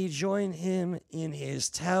letting me join him in his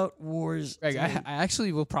Tout Wars. Greg, I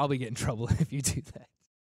actually will probably get in trouble if you do that.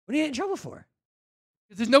 What are you in trouble for?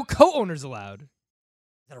 Because there's no co-owners allowed. Is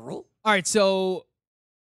that a rule? All right, so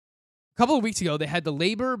a couple of weeks ago, they had the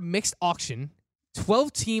Labor Mixed Auction,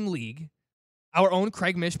 12-team league. Our own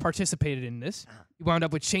Craig Mish participated in this. He wound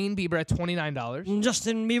up with Shane Bieber at $29.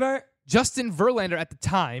 Justin Bieber? Justin Verlander at the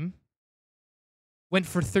time went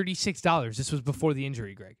for $36. This was before the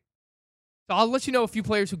injury, Greg. So I'll let you know a few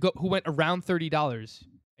players who went around $30,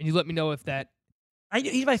 and you let me know if that.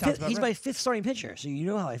 He's my fifth. He's right. my fifth starting pitcher, so you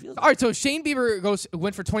know how I feel. All right, so Shane Bieber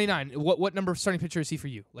went for 29. What number of starting pitcher is he for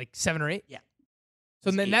you? Like 7 or 8? Yeah. So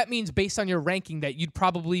then 8. That means based on your ranking that you'd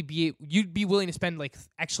probably be willing to spend like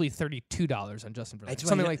actually $32 on Justin Verlander.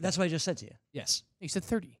 Something like that. That's what I just said to you. Yes. You said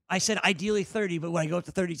 30. I said ideally 30, but when I go up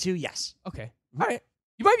to 32, yes. Okay. All right.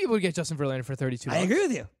 You might be able to get Justin Verlander for $32. I agree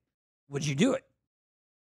with you. Would you do it?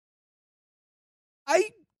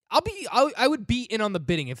 I would be in on the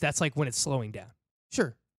bidding if that's like when it's slowing down.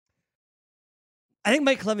 Sure. I think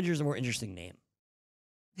Mike Clevenger is a more interesting name.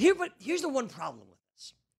 But here's the one problem with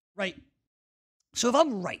this, right? So if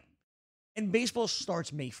I'm right, and baseball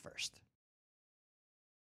starts May 1st,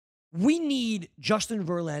 we need Justin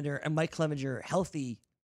Verlander and Mike Clevenger healthy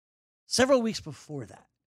several weeks before that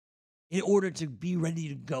in order to be ready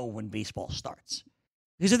to go when baseball starts.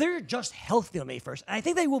 Because if they're just healthy on May 1st, and I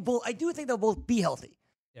think they will both, I do think they'll both be healthy.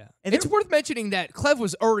 Yeah. And it's worth mentioning that Clev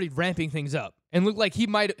was already ramping things up and looked like he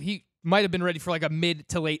might have been ready for like a mid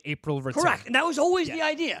to late April return. Correct. And that was always the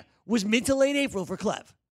idea, was mid to late April for Clev.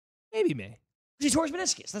 Maybe May. Because he tore his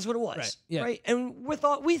meniscus. That's what it was. Right. Yeah. Right? And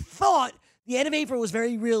we thought the end of April was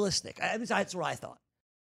very realistic. At least that's what I thought.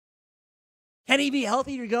 Can he be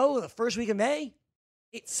healthy to go the first week of May?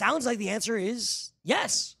 It sounds like the answer is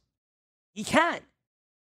yes. He can.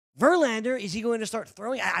 Verlander, is he going to start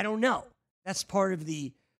throwing? I don't know. That's part of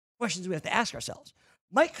the questions we have to ask ourselves.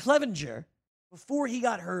 Mike Clevenger, before he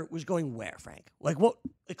got hurt, was going where, Frank? Like, what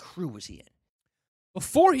crew was he in?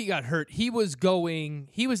 Before he got hurt, he was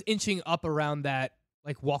inching up around that,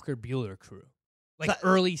 like, Walker Buehler crew. Like,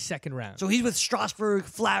 early second round. So he's with Strasburg,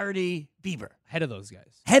 Flaherty, Bieber. Ahead of those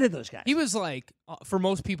guys. He was, like, for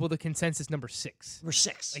most people, the consensus number 6. Number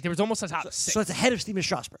 6. Like, there was almost a top 6. So it's ahead of Steven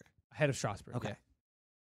Strasburg. Ahead of Strasburg, okay. Yeah.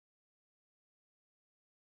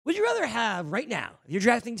 Would you rather have right now, if you're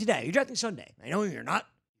drafting today, you're drafting Sunday. I know you're not.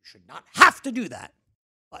 You should not have to do that,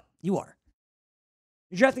 but you are.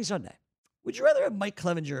 You're drafting Sunday. Would you rather have Mike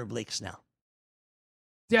Clevenger or Blake Snell?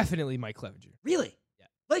 Definitely Mike Clevenger. Really? Yeah.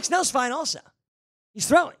 Blake Snell's fine also. He's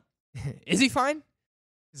throwing. Is he fine?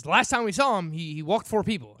 Because the last time we saw him, he walked 4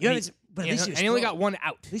 people. But at least he only got 1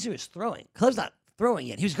 out. At least he was throwing. Cleve's not throwing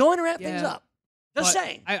yet. He was going to wrap things up. Just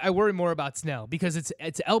saying. I worry more about Snell because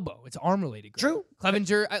it's elbow. It's arm related. True.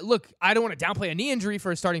 Clevenger, look, I don't want to downplay a knee injury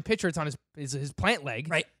for a starting pitcher. It's on his plant leg.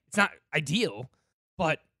 Right. It's not ideal,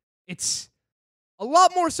 but it's a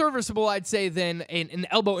lot more serviceable, I'd say, than an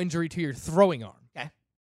elbow injury to your throwing arm. Okay.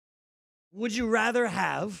 Would you rather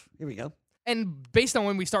have, here we go. And based on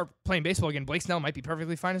when we start playing baseball again, Blake Snell might be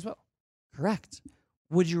perfectly fine as well. Correct.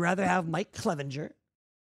 Would you rather have Mike Clevenger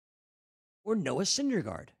or Noah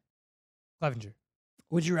Syndergaard? Clevenger.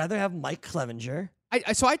 Would you rather have Mike Clevenger?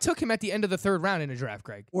 So I took him at the end of the 3rd round in a draft,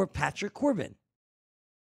 Greg. Or Patrick Corbin?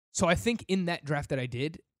 So I think in that draft that I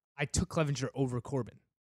did, I took Clevenger over Corbin.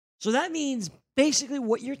 So that means basically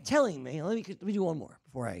what you're telling me. Let me do one more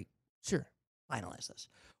before I finalize this.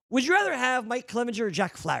 Would you rather have Mike Clevenger or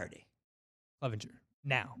Jack Flaherty? Clevenger.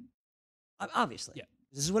 Now. Obviously. Yeah.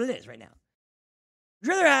 This is what it is right now. Would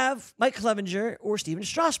you rather have Mike Clevenger or Steven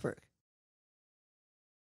Strasburg?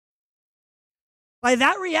 By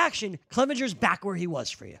that reaction, Clevenger's back where he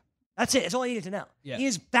was for you. That's it. That's all I needed to know. Yeah. He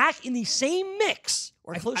is back in the same mix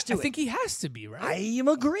or close to it. I think he has to be, right? I am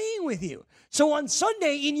agreeing with you. So on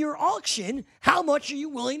Sunday in your auction, how much are you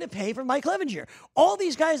willing to pay for Mike Clevenger? All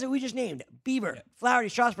these guys that we just named, Bieber, Flaherty,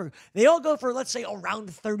 Strasburg, they all go for, let's say, around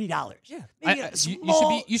 $30. Yeah.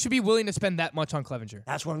 Maybe You should be willing to spend that much on Clevenger.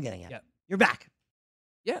 That's what I'm getting at. Yeah. You're back.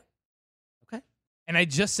 Yeah. Okay. And I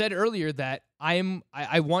just said earlier that I've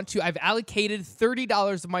allocated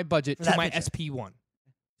 $30 of my budget to my picture. SP1.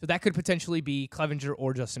 So that could potentially be Clevenger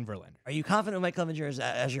or Justin Verlander. Are you confident Mike Clevenger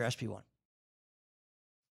as your SP1?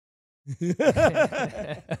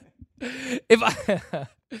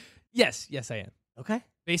 Yes, I am. Okay.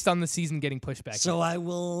 Based on the season getting pushed back. So I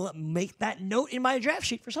will make that note in my draft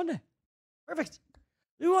sheet for Sunday. Perfect.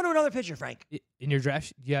 We want to another pitcher, Frank. In your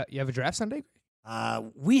draft, you have a draft Sunday?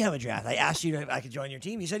 We have a draft. I asked you if I could join your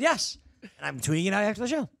team. You said yes. And I'm tweeting it out after the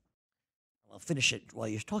show. I'll finish it while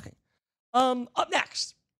you're talking. Up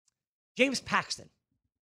next, James Paxton.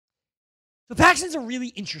 So Paxton's a really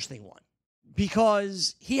interesting one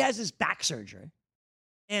because he has his back surgery.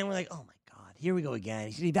 And we're like, oh my God, here we go again.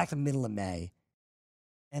 He's going to be back the middle of May.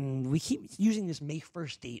 And we keep using this May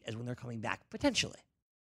 1st date as when they're coming back, potentially.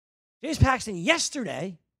 James Paxton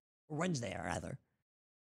yesterday, or Wednesday rather,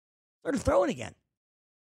 started throwing again.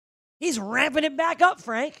 He's ramping it back up,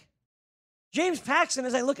 Frank. James Paxton,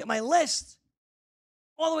 as I look at my list,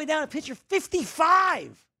 all the way down to pitcher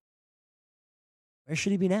 55. Where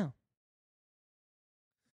should he be now?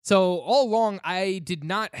 So all along, I did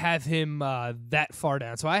not have him that far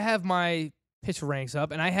down. So I have my pitch ranks up,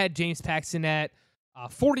 and I had James Paxton at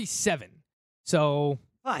 47. So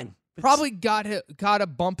fine. Probably got to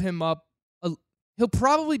bump him up. He'll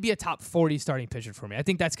probably be a top 40 starting pitcher for me. I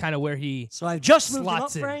think that's kind of where he So I've just moved him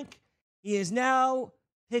up, in. Frank. He is now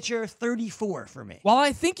pitcher 34 for me. While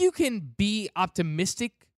I think you can be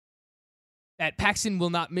optimistic that Paxton will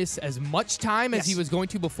not miss as much time as he was going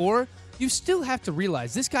to before, you still have to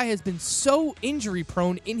realize this guy has been so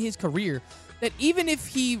injury-prone in his career that even if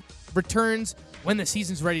he returns when the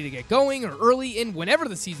season's ready to get going or early in whenever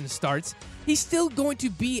the season starts, he's still going to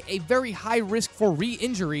be a very high risk for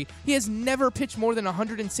re-injury. He has never pitched more than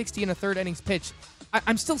 160 in a third innings pitch.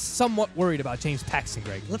 I'm still somewhat worried about James Paxton,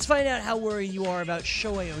 Greg. Let's find out how worried you are about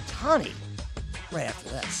Shohei Ohtani right after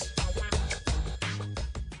this.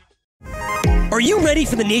 Are you ready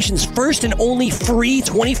for the nation's first and only free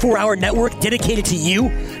 24-hour network dedicated to you,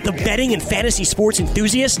 the betting and fantasy sports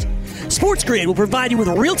enthusiast? SportsGrid will provide you with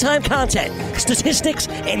real-time content, statistics,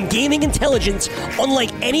 and gaming intelligence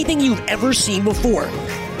unlike anything you've ever seen before.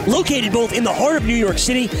 Located both in the heart of New York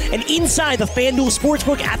City and inside the FanDuel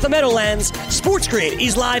Sportsbook at the Meadowlands, SportsGrid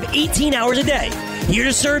is live 18 hours a day, here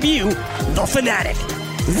to serve you, the fanatic.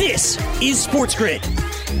 This is SportsGrid.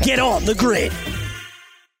 Get on the grid.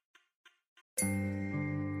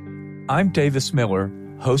 I'm Davis Miller,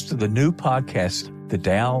 host of the new podcast, The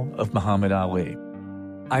Tao of Muhammad Ali.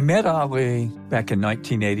 I met Ali back in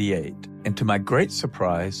 1988, and to my great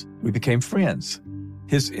surprise, we became friends.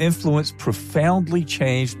 His influence profoundly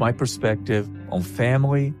changed my perspective on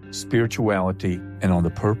family, spirituality, and on the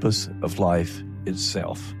purpose of life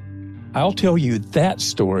itself. I'll tell you that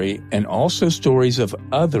story and also stories of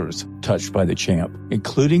others touched by the champ,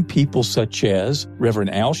 including people such as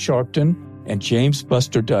Reverend Al Sharpton and James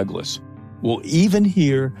Buster Douglas. We'll even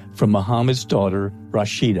hear from Muhammad's daughter,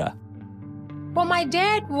 Rashida. Well, my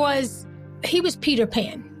dad he was Peter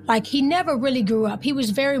Pan. Like, he never really grew up. He was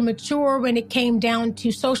very mature when it came down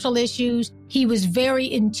to social issues. He was very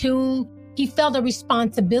in tune. He felt a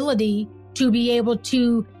responsibility to be able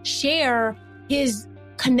to share his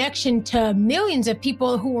connection to millions of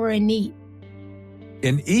people who were in need.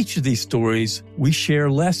 In each of these stories, we share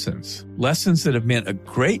lessons that have meant a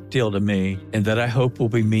great deal to me and that I hope will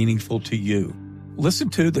be meaningful to you. Listen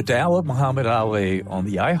to The Tao of Muhammad Ali on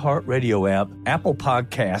the iHeartRadio app, Apple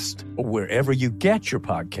Podcast, or wherever you get your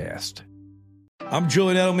podcast. I'm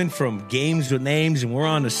Julian Edelman from Games with Names, and we're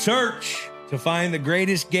on a search to find the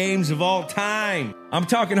greatest games of all time. I'm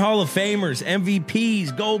talking Hall of Famers,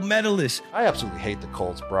 MVPs, gold medalists. I absolutely hate the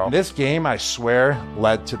Colts, bro. This game, I swear,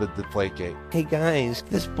 led to the Deflategate. Hey guys,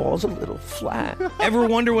 this ball's a little flat. Ever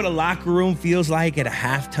wonder what a locker room feels like at a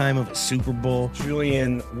halftime of a Super Bowl?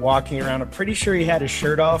 Julian walking around, I'm pretty sure he had his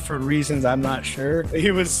shirt off for reasons I'm not sure.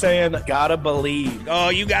 He was saying, gotta believe. Oh,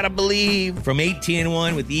 you gotta believe. From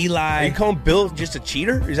 18-1 with Eli. Are you calling Bill just a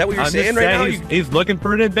cheater? Is that what you're saying right now? He's looking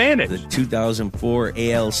for an advantage. The 2004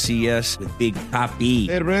 ALCS with Big Papi.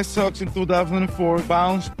 The Red Sox in 2004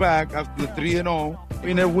 bounced back after 3-0.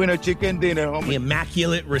 We never win a chicken dinner, homie. The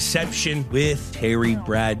immaculate reception with Terry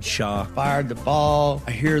Bradshaw. Fired the ball.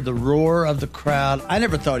 I hear the roar of the crowd. I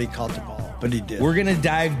never thought he caught the ball. But he did. We're going to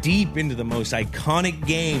dive deep into the most iconic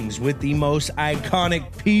games with the most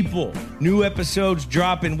iconic people. New episodes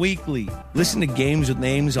dropping weekly. Listen to Games with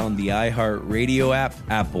Names on the iHeartRadio app,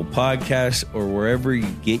 Apple Podcasts, or wherever you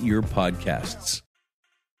get your podcasts.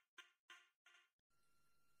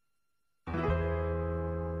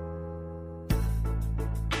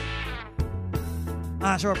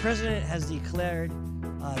 So our president has declared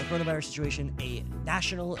the coronavirus situation a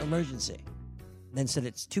national emergency. And then said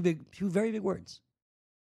it's two very big words.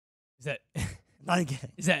 Is that not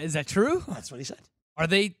again? Is that true? That's what he said. Are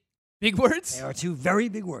they big words? They are two very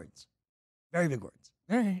big words. Very big words.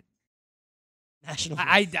 All right. National.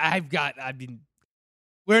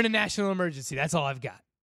 We're in a national emergency. That's all I've got.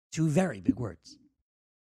 Two very big words.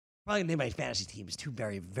 Probably name my fantasy team is two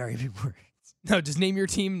very, very big words. No, just name your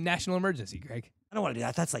team national emergency, Greg. I don't want to do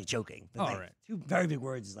that. That's like joking. But all right. Two very big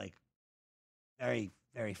words is like very,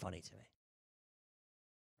 very funny to me.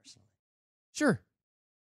 Personally. Sure.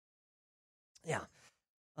 Yeah.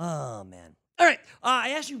 Oh, man. All right. I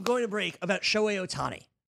asked you going to break about Shohei Ohtani,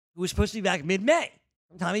 who was supposed to be back mid-May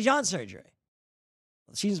from Tommy John surgery.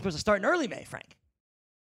 Well, the season's supposed to start in early May, Frank.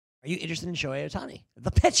 Are you interested in Shohei Ohtani,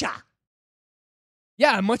 the pitcher?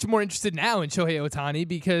 Yeah, I'm much more interested now in Shohei Ohtani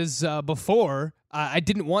because before I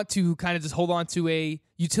didn't want to kind of just hold on to a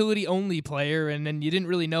utility-only player, and then you didn't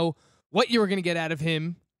really know what you were going to get out of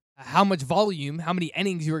him, how much volume, how many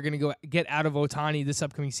innings you were going to get out of Ohtani this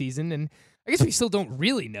upcoming season, and I guess we still don't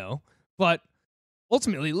really know. But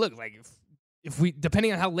ultimately, look, like if we,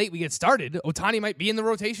 depending on how late we get started, Ohtani might be in the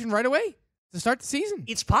rotation right away to start the season.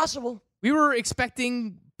 It's possible. We were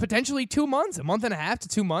expecting potentially 2 months, a month and a half to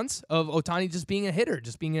 2 months of Ohtani just being a hitter,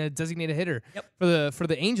 just being a designated hitter for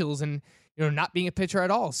the Angels, and not being a pitcher at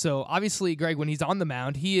all. So obviously, Greg, when he's on the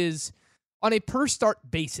mound, he is on a per start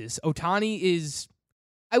basis. Ohtani is,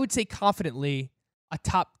 I would say, confidently a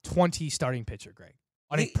top 20 starting pitcher, Greg,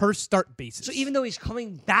 on a per start basis. So even though he's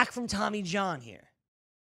coming back from Tommy John here,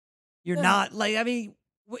 you're not like, I mean,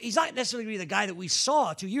 he's not necessarily going to be the guy that we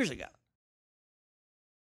saw 2 years ago.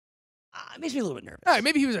 It makes me a little bit nervous. All right,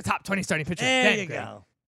 maybe he was a top 20 starting pitcher. There you go.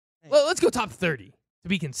 Well, let's go top 30 to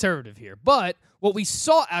be conservative here. But what we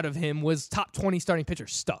saw out of him was top 20 starting pitcher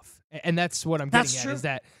stuff. And that's what I'm getting at, is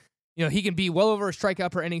that he can be well over a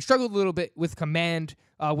strikeout per inning. Struggled a little bit with command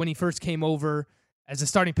when he first came over as a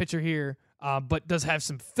starting pitcher here, but does have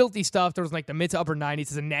some filthy stuff. There was like the mid to upper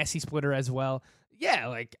 90s as a nasty splitter as well. Yeah,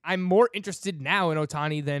 like I'm more interested now in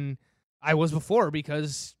Ohtani than I was before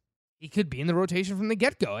because he could be in the rotation from the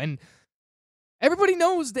get-go. And everybody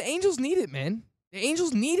knows the Angels need it, man. The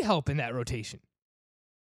Angels need help in that rotation.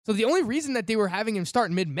 So the only reason that they were having him start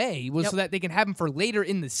in mid-May was so that they can have him for later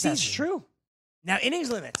in the season. That's true. Now innings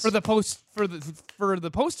limits for a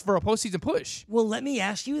postseason push. Well, let me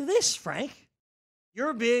ask you this, Frank. You're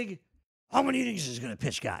a big how many innings is going to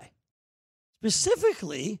pitch guy.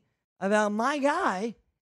 Specifically about my guy,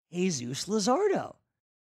 Jesus Luzardo.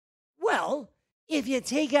 Well, if you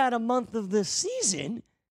take out a month of the season,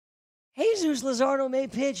 Jesus Luzardo may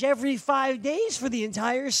pitch every 5 days for the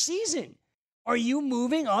entire season. Are you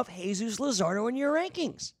moving up Jesus Luzardo in your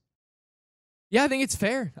rankings? Yeah, I think it's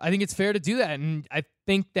fair. I think it's fair to do that. And I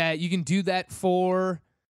think that you can do that for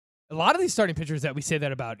a lot of these starting pitchers that we say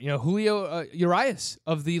that about. Julio Urias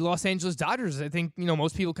of the Los Angeles Dodgers. I think,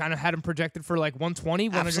 most people kind of had him projected for like 120,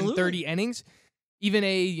 130 innings. Even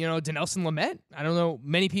a, Dinelson Lamet. I don't know.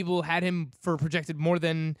 Many people had him for projected more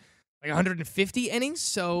than like 150 innings.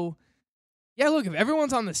 So, yeah, look, if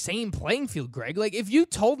everyone's on the same playing field, Greg, like if you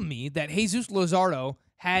told me that Jesus Luzardo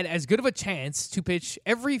had as good of a chance to pitch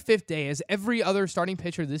every fifth day as every other starting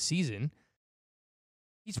pitcher this season,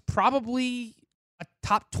 he's probably a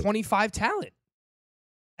top 25 talent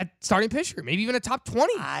at starting pitcher, maybe even a top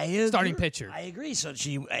 20 starting pitcher. I agree. So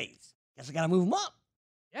guess I got to move him up.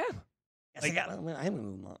 Yeah. I am going to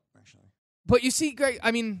move him up, actually. But you see, Greg,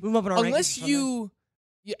 I mean, move up in our unless you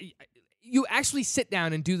actually sit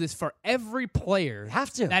down and do this for every player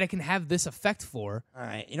that it can have this effect for. All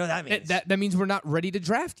right. You know what that means? That means we're not ready to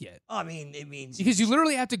draft yet. Oh, I mean, it means because you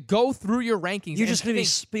literally have to go through your rankings. You're just going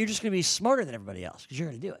to be smarter than everybody else because you're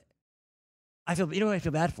going to do it. You know what I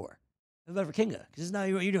feel bad for? I feel bad for Kinga because this is not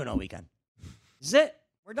what you're doing all weekend. This is it.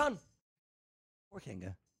 We're done. Poor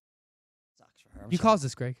Kinga. Sucks for her. You caused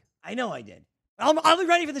this, Greg. I know I did. I'll be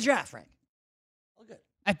ready for the draft, Frank. All good.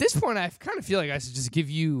 At this point, I kind of feel like I should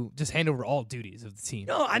just hand over all duties of the team.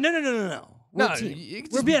 No. We're a team.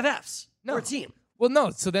 We're BFFs. No. We're a team. Well,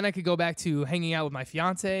 no. So then I could go back to hanging out with my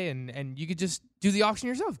fiance, and you could just do the auction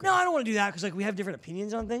yourself. Greg. No, I don't want to do that because we have different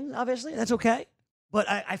opinions on things. Obviously, that's okay. But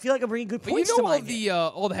I feel like I'm bringing good points. But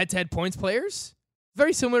all the head-to-head points players.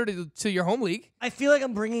 very similar to your home league. I feel like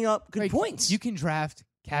I'm bringing up good points. You can draft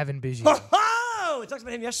Kevin Biggio. Oh, we talked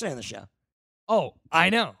about him yesterday on the show. Oh, I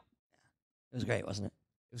know. It was great, wasn't it?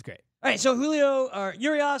 It was great. All right, so Julio,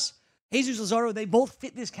 Urias, Jesus Luzardo, they both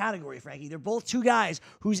fit this category, Frankie. They're both two guys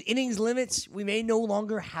whose innings limits we may no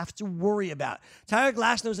longer have to worry about. Tyler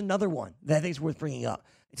Glasnow is another one that I think is worth bringing up.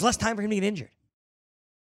 It's less time for him to get injured.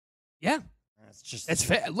 Yeah. That's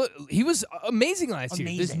fair. Look, he was amazing last year.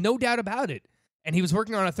 There's no doubt about it. And he was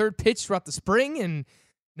working on a third pitch throughout the spring and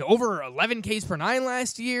over 11 Ks per 9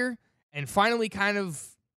 last year and finally kind of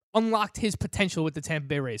unlocked his potential with the Tampa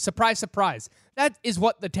Bay Rays. Surprise, surprise. That is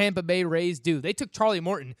what the Tampa Bay Rays do. They took Charlie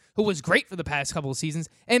Morton, who was great for the past couple of seasons,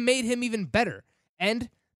 and made him even better. And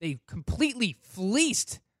they completely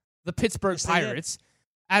fleeced the Pittsburgh Pirates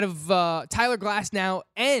out of Tyler Glasnow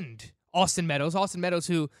and Austin Meadows. Austin Meadows,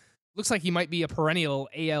 who looks like he might be a perennial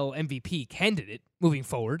AL MVP candidate moving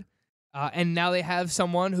forward. And now they have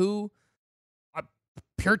someone who,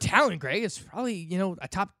 pure talent, Greg, is probably, a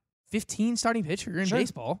top 15 starting pitcher in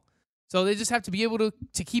baseball. So they just have to be able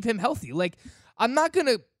to keep him healthy. Like, I'm not going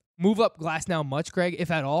to move up Glasnow much, Greg, if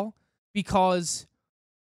at all, because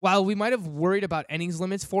while we might have worried about innings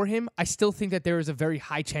limits for him, I still think that there is a very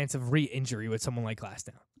high chance of re-injury with someone like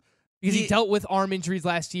Glasnow. Because he dealt with arm injuries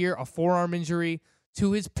last year, a forearm injury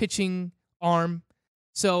to his pitching arm.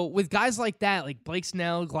 So with guys like that, like Blake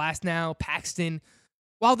Snell, Glasnow, Paxton,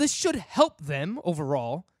 while this should help them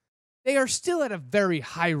overall, they are still at a very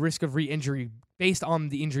high risk of re-injury based on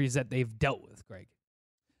the injuries that they've dealt with, Greg.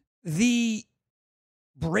 The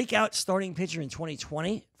breakout starting pitcher in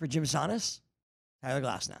 2020 for Jim Sanas, Tyler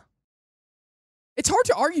Glasnow. It's hard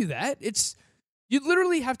to argue that. You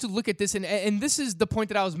literally have to look at this, and this is the point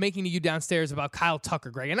that I was making to you downstairs about Kyle Tucker,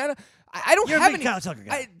 Greg. And I don't You're have a big any. Kyle Tucker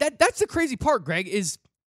guy. That's the crazy part, Greg, is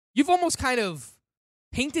you've almost kind of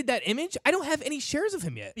painted that image. I don't have any shares of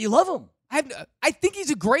him yet. You love him. I think he's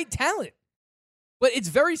a great talent. But it's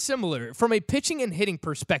very similar. From a pitching and hitting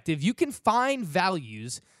perspective, you can find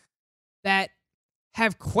values that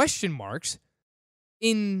have question marks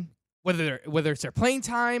in whether it's their playing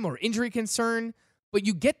time or injury concern, but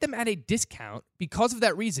you get them at a discount because of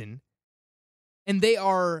that reason, and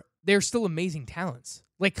they're still amazing talents.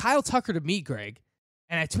 Like Kyle Tucker to me, Greg,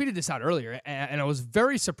 and I tweeted this out earlier, and I was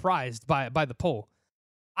very surprised by the poll.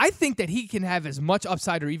 I think that he can have as much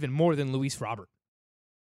upside or even more than Luis Robert.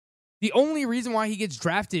 The only reason why he gets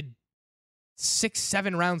drafted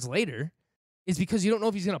 6-7 rounds later is because you don't know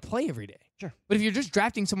if he's going to play every day. Sure. But if you're just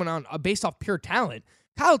drafting someone based off pure talent,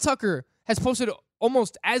 Kyle Tucker has posted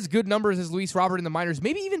almost as good numbers as Luis Robert in the minors,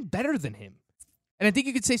 maybe even better than him. And I think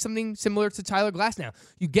you could say something similar to Tyler Glasnow.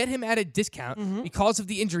 You get him at a discount because of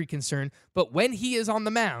the injury concern, but when he is on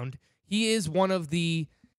the mound, he is one of the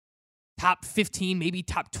top 15, maybe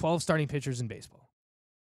top 12 starting pitchers in baseball.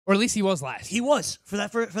 Or at least he was last. He was. For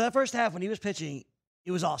that first half when he was pitching,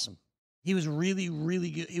 it was awesome. He was really,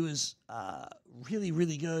 really good. He was really,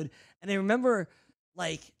 really good. And I remember,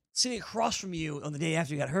 sitting across from you on the day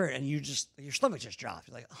after you got hurt, and your stomach just dropped.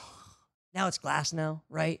 You're like, oh, now it's Glasnow,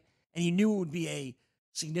 right? And you knew it would be a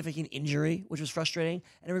significant injury, which was frustrating.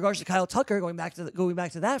 And in regards to Kyle Tucker, going back to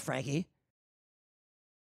that, Frankie,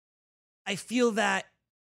 I feel that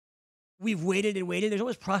we've waited and waited. There's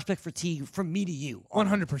always prospect fatigue from me to you.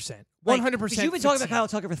 100%. 100%. You've been talking about Kyle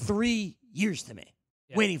Tucker for 3 years to me,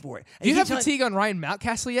 waiting for it. Do you have fatigue on Ryan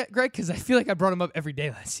Mountcastle yet, Greg? Because I feel like I brought him up every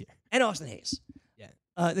day last year. And Austin Hayes.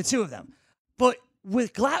 Yeah. The two of them. But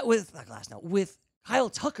with Kyle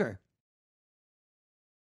Tucker,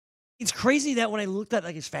 it's crazy that when I looked at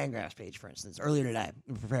his Fangraphs page, for instance, earlier today,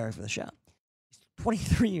 in preparing for the show, he's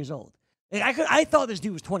 23 years old. I thought this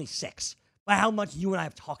dude was 26 by how much you and I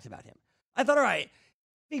have talked about him. I thought, all right,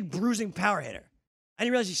 big bruising power hitter. I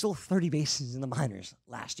didn't realize he stole 30 bases in the minors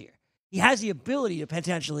last year. He has the ability to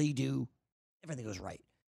potentially do everything goes right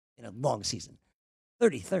in a long season.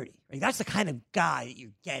 30-30. Right? That's the kind of guy that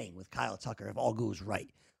you're getting with Kyle Tucker if all goes right.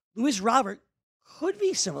 Luis Robert could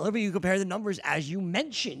be similar, but you compare the numbers as you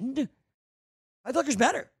mentioned. Kyle Tucker's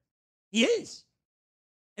better. He is.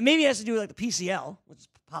 And maybe it has to do with the PCL, which is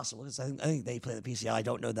possible because I think they play the PCL. I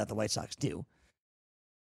don't know that the White Sox do.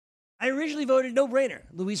 I originally voted no-brainer,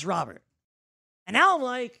 Luis Robert. And now I'm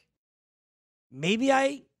like, maybe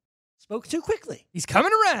I spoke too quickly. He's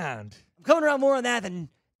coming around. I'm coming around more on that than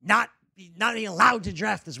not being allowed to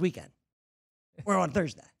draft this weekend or on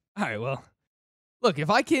Thursday. All right, well, look, if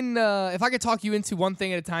I can talk you into one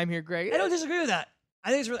thing at a time here, Greg. I don't disagree with that. I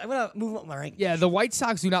think I'm going to move up my ranking. Yeah, the White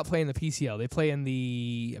Sox do not play in the PCL. They play in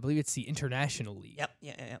I believe it's the International League. Yep.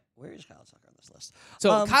 Yeah. Where is Kyle Tucker on this list?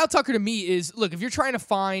 So Kyle Tucker to me is, look, if you're trying to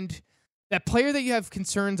find that player that you have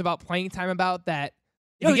concerns about playing time about that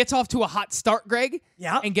If he gets off to a hot start, Greg,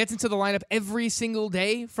 and gets into the lineup every single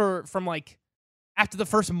day from after the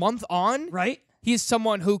first month on, right? He is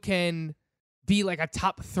someone who can be like a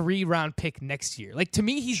top 3 round pick next year. Like, to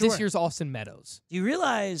me, he's this year's Austin Meadows. Do you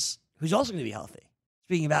realize who's also going to be healthy?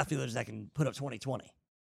 Speaking of outfielders that can put up 2020,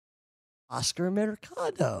 Oscar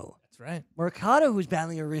Mercado. That's right. Mercado, who's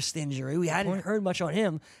battling a wrist injury. We hadn't heard much on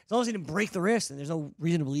him. As long as he didn't break the wrist, and there's no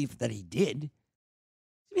reason to believe that he did, he's going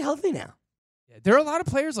to be healthy now. Yeah, there are a lot of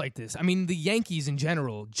players like this. I mean, the Yankees in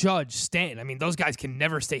general, Judge, Stanton. I mean, those guys can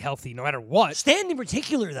never stay healthy no matter what. Stanton in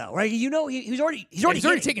particular, though, right? You know, he's already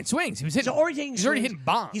taking swings. He's already hitting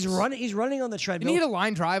bombs. He's running on the treadmill. Didn't he hit a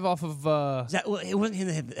line drive off of? It wasn't him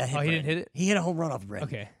that hit that hit. Oh, he didn't hit it. He hit a home run off of Britton.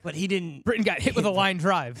 Okay, but he didn't. Britton got hit with a line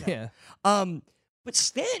drive. Yeah. But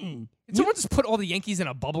Stanton. Did someone just put all the Yankees in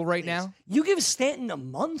a bubble right now? You give Stanton a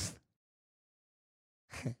month.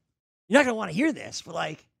 You're not gonna want to hear this, but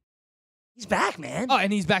like. He's back, man. Oh,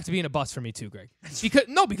 and he's back to being a bust for me too, Greg.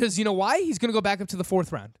 Because you know why? He's going to go back up to the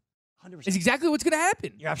 4th round. 100%. It's exactly what's going to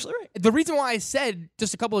happen. You're absolutely right. The reason why I said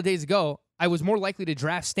just a couple of days ago I was more likely to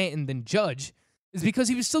draft Stanton than Judge is because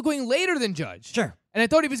he was still going later than Judge. Sure. And I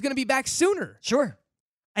thought he was going to be back sooner. Sure.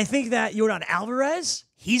 I think that Yordan Alvarez,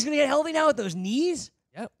 he's going to get healthy now with those knees.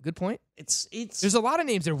 Yeah, good point. It's There's a lot of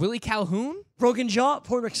names there. Willie Calhoun. Broken jaw,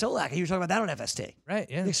 poor Rick Solak. You were talking about that on FST. Right,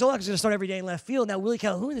 yeah. Nick Solak is going to start every day in left field. Now Willie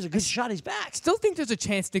Calhoun, there's a good shot he's back. Still think there's a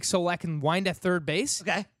chance Nick Solak can wind at third base.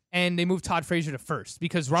 Okay. And they moved Todd Frazier to first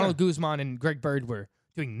because Ronald Guzman and Greg Bird were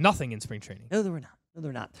doing nothing in spring training. No, they were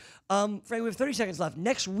not. Frank, we have 30 seconds left.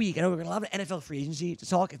 Next week, I know we're going to have an NFL free agency to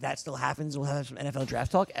talk. If that still happens, we'll have some NFL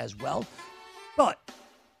draft talk as well. But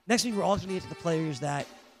next week, we're also going to get to the players that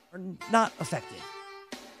are not affected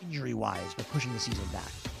injury-wise by pushing the season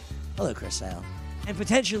back. Hello, Chris Sale. And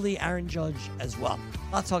potentially Aaron Judge as well.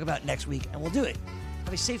 A lot to talk about next week, and we'll do it.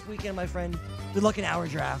 Have a safe weekend, my friend. Good luck in our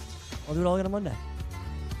draft. I'll do it all again on Monday.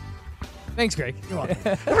 Thanks, Greg. You're welcome.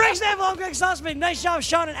 Greg Snapple, I'm Greg Sussman. Nice job,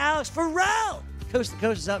 Sean and Alex. Pharrell, Coast to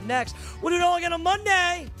Coast is up next. We'll do it all again on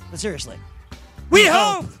Monday. But seriously, we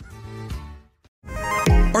hope.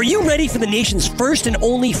 Are you ready for the nation's first and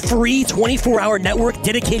only free 24-hour network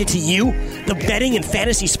dedicated to you, the betting and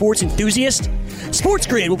fantasy sports enthusiast?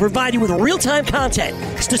 SportsGrid will provide you with real-time content,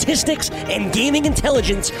 statistics, and gaming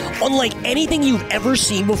intelligence unlike anything you've ever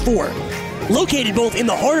seen before. Located both in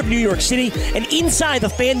the heart of New York City and inside the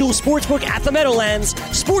FanDuel Sportsbook at the Meadowlands,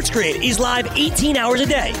 SportsGrid is live 18 hours a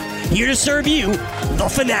day, here to serve you, the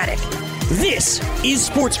fanatic. This is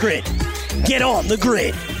SportsGrid. Get on the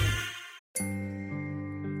grid.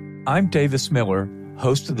 I'm Davis Miller,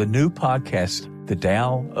 host of the new podcast, The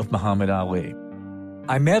Tao of Muhammad Ali.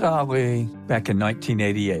 I met Ali back in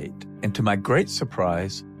 1988, and to my great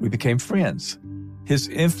surprise, we became friends. His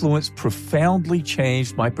influence profoundly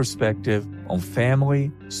changed my perspective on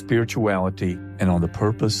family, spirituality, and on the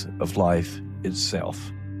purpose of life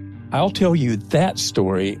itself. I'll tell you that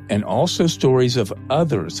story and also stories of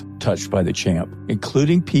others touched by the champ,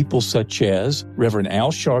 including people such as Reverend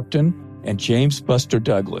Al Sharpton and James Buster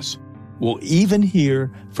Douglas. We'll even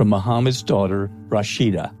hear from Muhammad's daughter,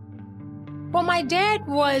 Rashida. Well, my dad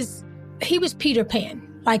he was Peter Pan.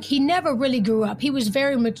 Like, he never really grew up. He was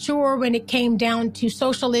very mature when it came down to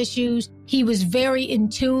social issues. He was very in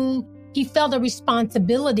tune. He felt a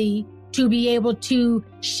responsibility to be able to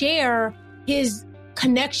share his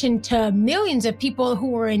connection to millions of people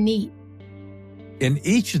who were in need. In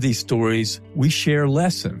each of these stories, we share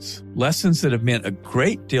lessons that have meant a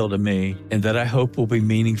great deal to me and that I hope will be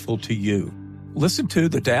meaningful to you. Listen to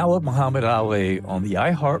The Tao of Muhammad Ali on the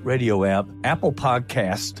iHeartRadio app, Apple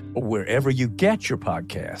Podcast, or wherever you get your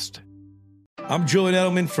podcast. I'm Julian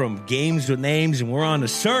Edelman from Games with Names, and we're on a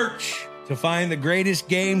search to find the greatest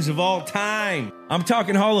games of all time. I'm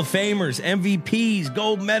talking Hall of Famers, MVPs,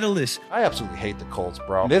 gold medalists. I absolutely hate the Colts,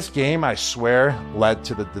 bro. This game, I swear, led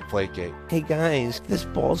to the Deflategate. Hey, guys, this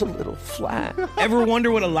ball's a little flat. Ever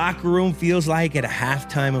wonder what a locker room feels like at a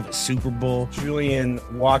halftime of a Super Bowl? Julian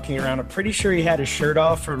walking around, I'm pretty sure he had his shirt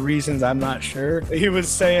off for reasons I'm not sure. He was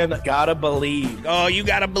saying, gotta believe. Oh, you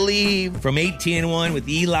gotta believe. From 18-1 with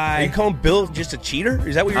Eli. Are you calling Bill just a cheater?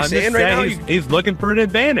 Is that what you're saying right now? He's looking for an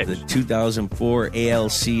advantage. The 2004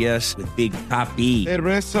 ALCS with Big Papi. The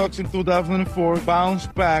Red Sox in 2004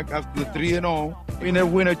 bounced back after the 3-0 in a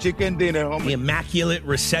winner chicken dinner. The immaculate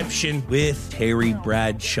reception with Terry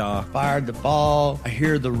Bradshaw. Fired the ball. I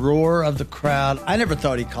hear the roar of the crowd. I never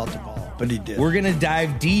thought he caught the ball, but he did. We're going to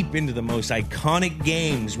dive deep into the most iconic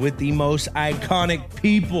games with the most iconic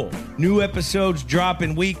people. New episodes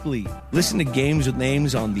dropping weekly. Listen to Games with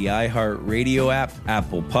Names on the iHeartRadio app,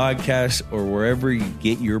 Apple Podcasts, or wherever you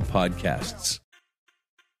get your podcasts.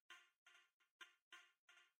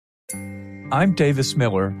 I'm Davis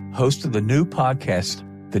Miller, host of the new podcast,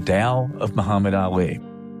 The Tao of Muhammad Ali.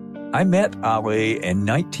 I met Ali in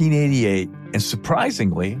 1988, and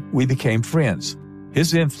surprisingly, we became friends.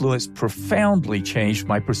 His influence profoundly changed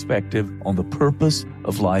my perspective on the purpose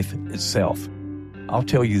of life itself. I'll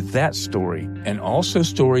tell you that story, and also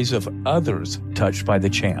stories of others touched by the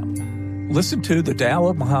champ. Listen to The Tao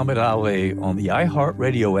of Muhammad Ali on the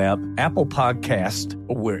iHeartRadio app, Apple Podcast,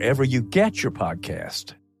 or wherever you get your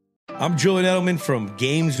podcast. I'm Julian Edelman from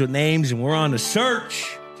Games with Names, and we're on a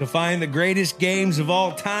search to find the greatest games of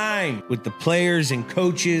all time with the players and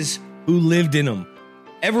coaches who lived in them.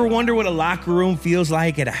 Ever wonder what a locker room feels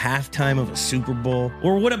like at a halftime of a Super Bowl?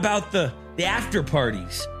 Or what about the after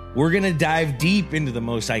parties? We're going to dive deep into the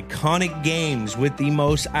most iconic games with the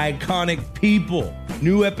most iconic people.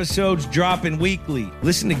 New episodes dropping weekly.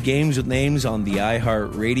 Listen to Games with Names on the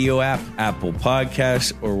iHeartRadio app, Apple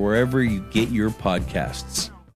Podcasts, or wherever you get your podcasts.